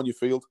wanted him on your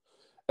field.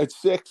 At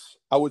 6,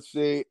 I would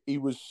say he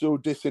was so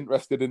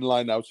disinterested in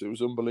lineouts, it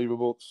was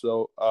unbelievable.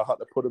 So I had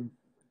to put him.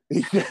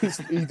 He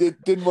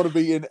didn't want to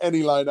be in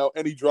any lineout,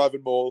 any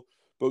driving ball,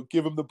 but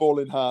give him the ball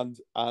in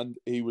hand, and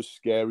he was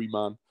scary,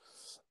 man.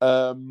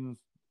 I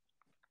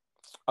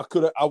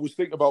was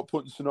thinking about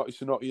putting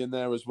Sonotti in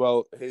there as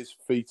well. His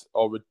feet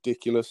are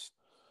ridiculous.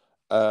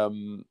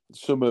 Some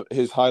of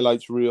his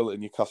highlights reel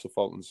in Newcastle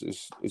Falcons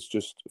is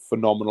just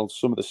phenomenal.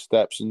 Some of the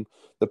steps and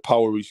the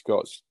power he's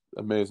got is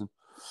amazing.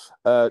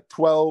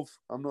 12,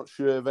 I'm not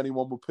sure if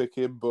anyone will pick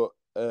him, but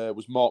it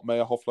was Mark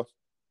Meyerhoffler.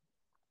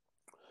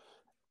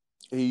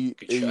 He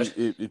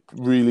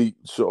really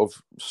sort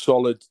of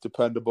solid,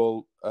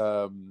 dependable.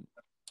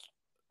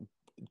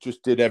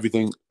 Just did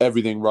everything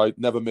right.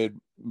 Never made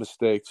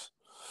mistakes.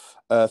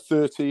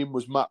 13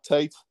 was Matt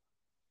Tate.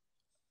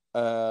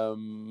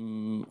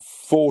 14,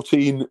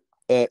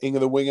 Inga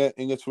the winger,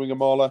 Inga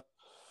Twingamala,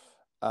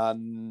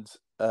 and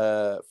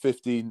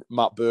 15,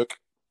 Matt Burke.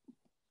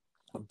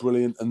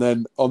 Brilliant. And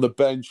then on the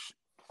bench,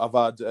 I've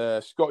had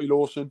Scotty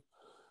Lawson,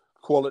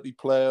 quality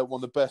player, one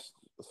of the best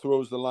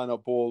throws the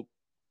line-out ball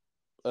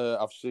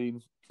I've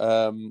seen.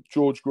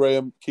 George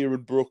Graham,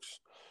 Kieran Brooks,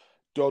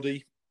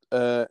 Doddy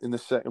in the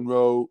second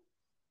row,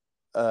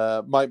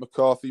 Mike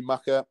McCarthy,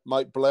 Macca,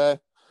 Mike Blair,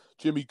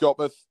 Jimmy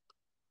Gopeth.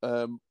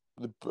 I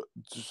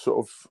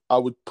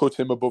would put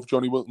him above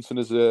Johnny Wilkinson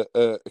as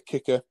a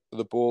kicker.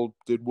 The ball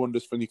did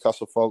wonders for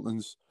Newcastle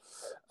Falcons.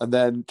 And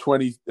then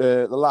 20,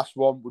 the last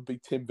one would be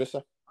Tim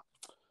Visser.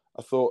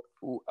 I thought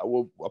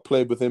I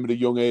played with him at a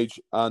young age,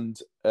 and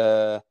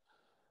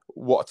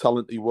what a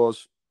talent he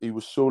was. He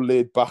was so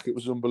laid back; it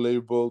was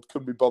unbelievable.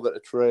 Couldn't be bothered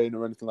to train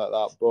or anything like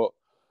that.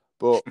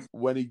 But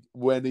when he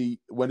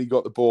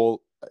got the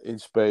ball in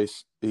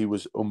space, he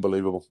was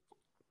unbelievable.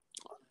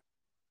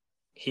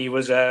 He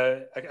was,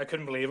 I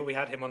couldn't believe it. We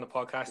had him on the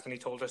podcast and he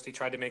told us he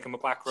tried to make him a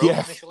back row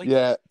initially.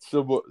 Yeah,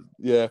 somewhat,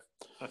 yeah.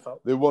 I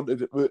thought they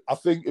wanted it. I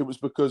think it was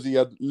because he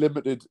had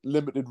limited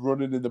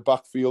running in the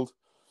backfield.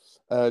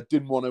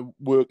 Didn't want to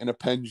work in a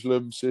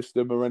pendulum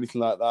system or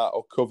anything like that,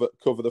 or cover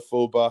the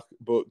fullback,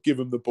 but give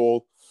him the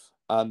ball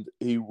and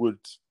he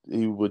would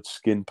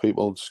skin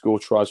people and score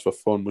tries for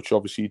fun, which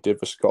obviously he did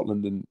for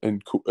Scotland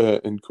and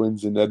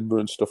Quins in Edinburgh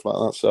and stuff like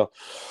that. So,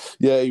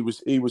 yeah, he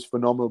was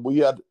phenomenal.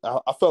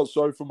 I felt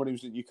sorry for him when he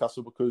was at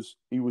Newcastle because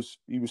he was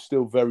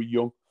still very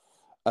young.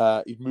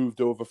 He'd moved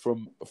over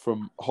from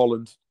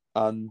Holland,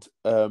 and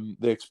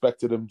they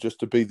expected him just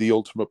to be the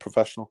ultimate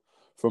professional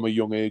from a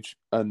young age,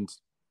 and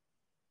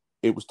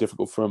it was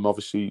difficult for him.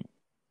 Obviously,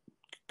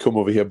 come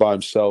over here by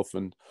himself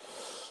and.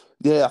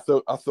 Yeah,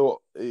 I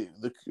thought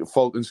the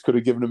Falcons could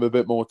have given him a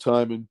bit more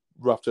time and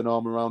wrapped an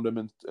arm around him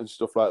and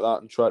stuff like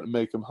that and tried to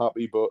make him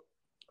happy, but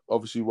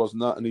obviously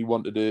wasn't that, and he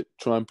wanted to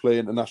try and play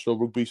international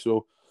rugby,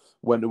 so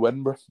went to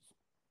Edinburgh.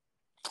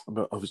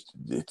 But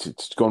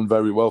it's gone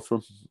very well for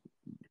him.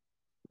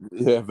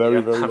 Yeah,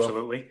 very well.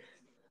 Absolutely.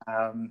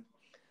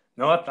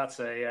 No, that's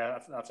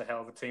a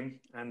hell of a team,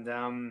 and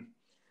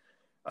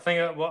I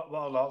think what a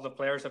lot of the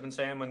players have been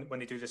saying when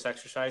they do this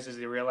exercise is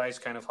they realise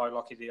kind of how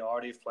lucky they are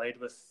they've played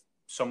with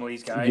some of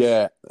these guys.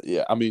 Yeah.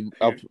 I mean,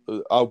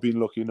 I've been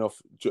lucky enough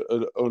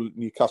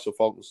Newcastle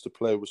Falcons to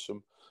play with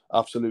some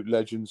absolute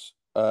legends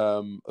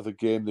of the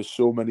game. There's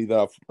so many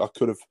that I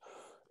could have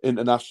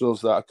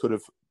internationals that I could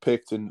have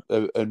picked and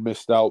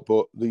missed out.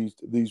 But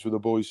these were the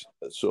boys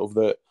sort of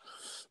that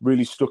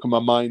really stuck in my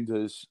mind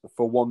as,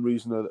 for one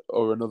reason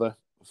or another,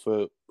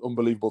 for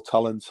unbelievable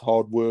talent,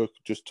 hard work,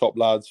 just top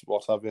lads,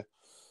 what have you.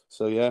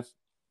 So yeah.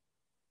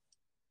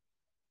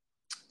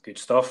 Good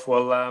stuff.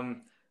 Well,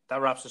 that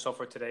wraps us up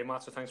for today,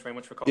 Matt. So thanks very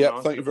much for coming on.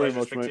 Yeah, thank you very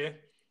much, mate.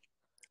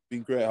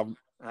 Been great having.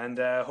 And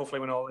hopefully,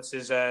 when all this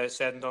is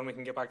said and done, we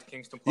can get back to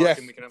Kingston Park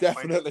and we can have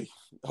definitely.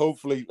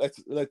 Hopefully,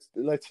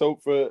 let's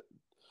hope for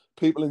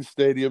people in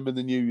stadium in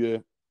the new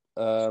year.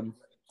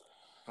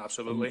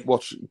 Absolutely.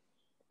 Watch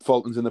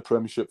Falcons in the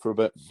Premiership for a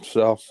bit.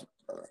 So,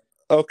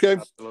 okay.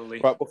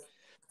 Absolutely. Right, well,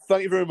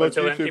 thank you very much.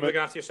 Until then, keep looking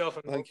after yourself.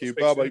 And thank you.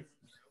 Bye bye.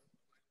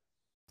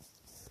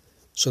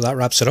 So that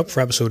wraps it up for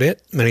episode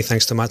 8. Many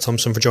thanks to Matt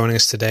Thompson for joining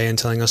us today and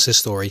telling us his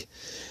story.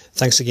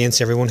 Thanks again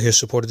to everyone who has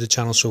supported the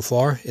channel so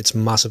far. It's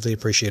massively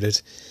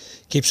appreciated.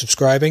 Keep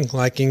subscribing,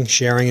 liking,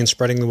 sharing and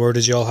spreading the word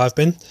as you all have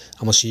been.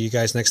 And we'll see you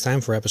guys next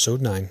time for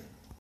episode 9.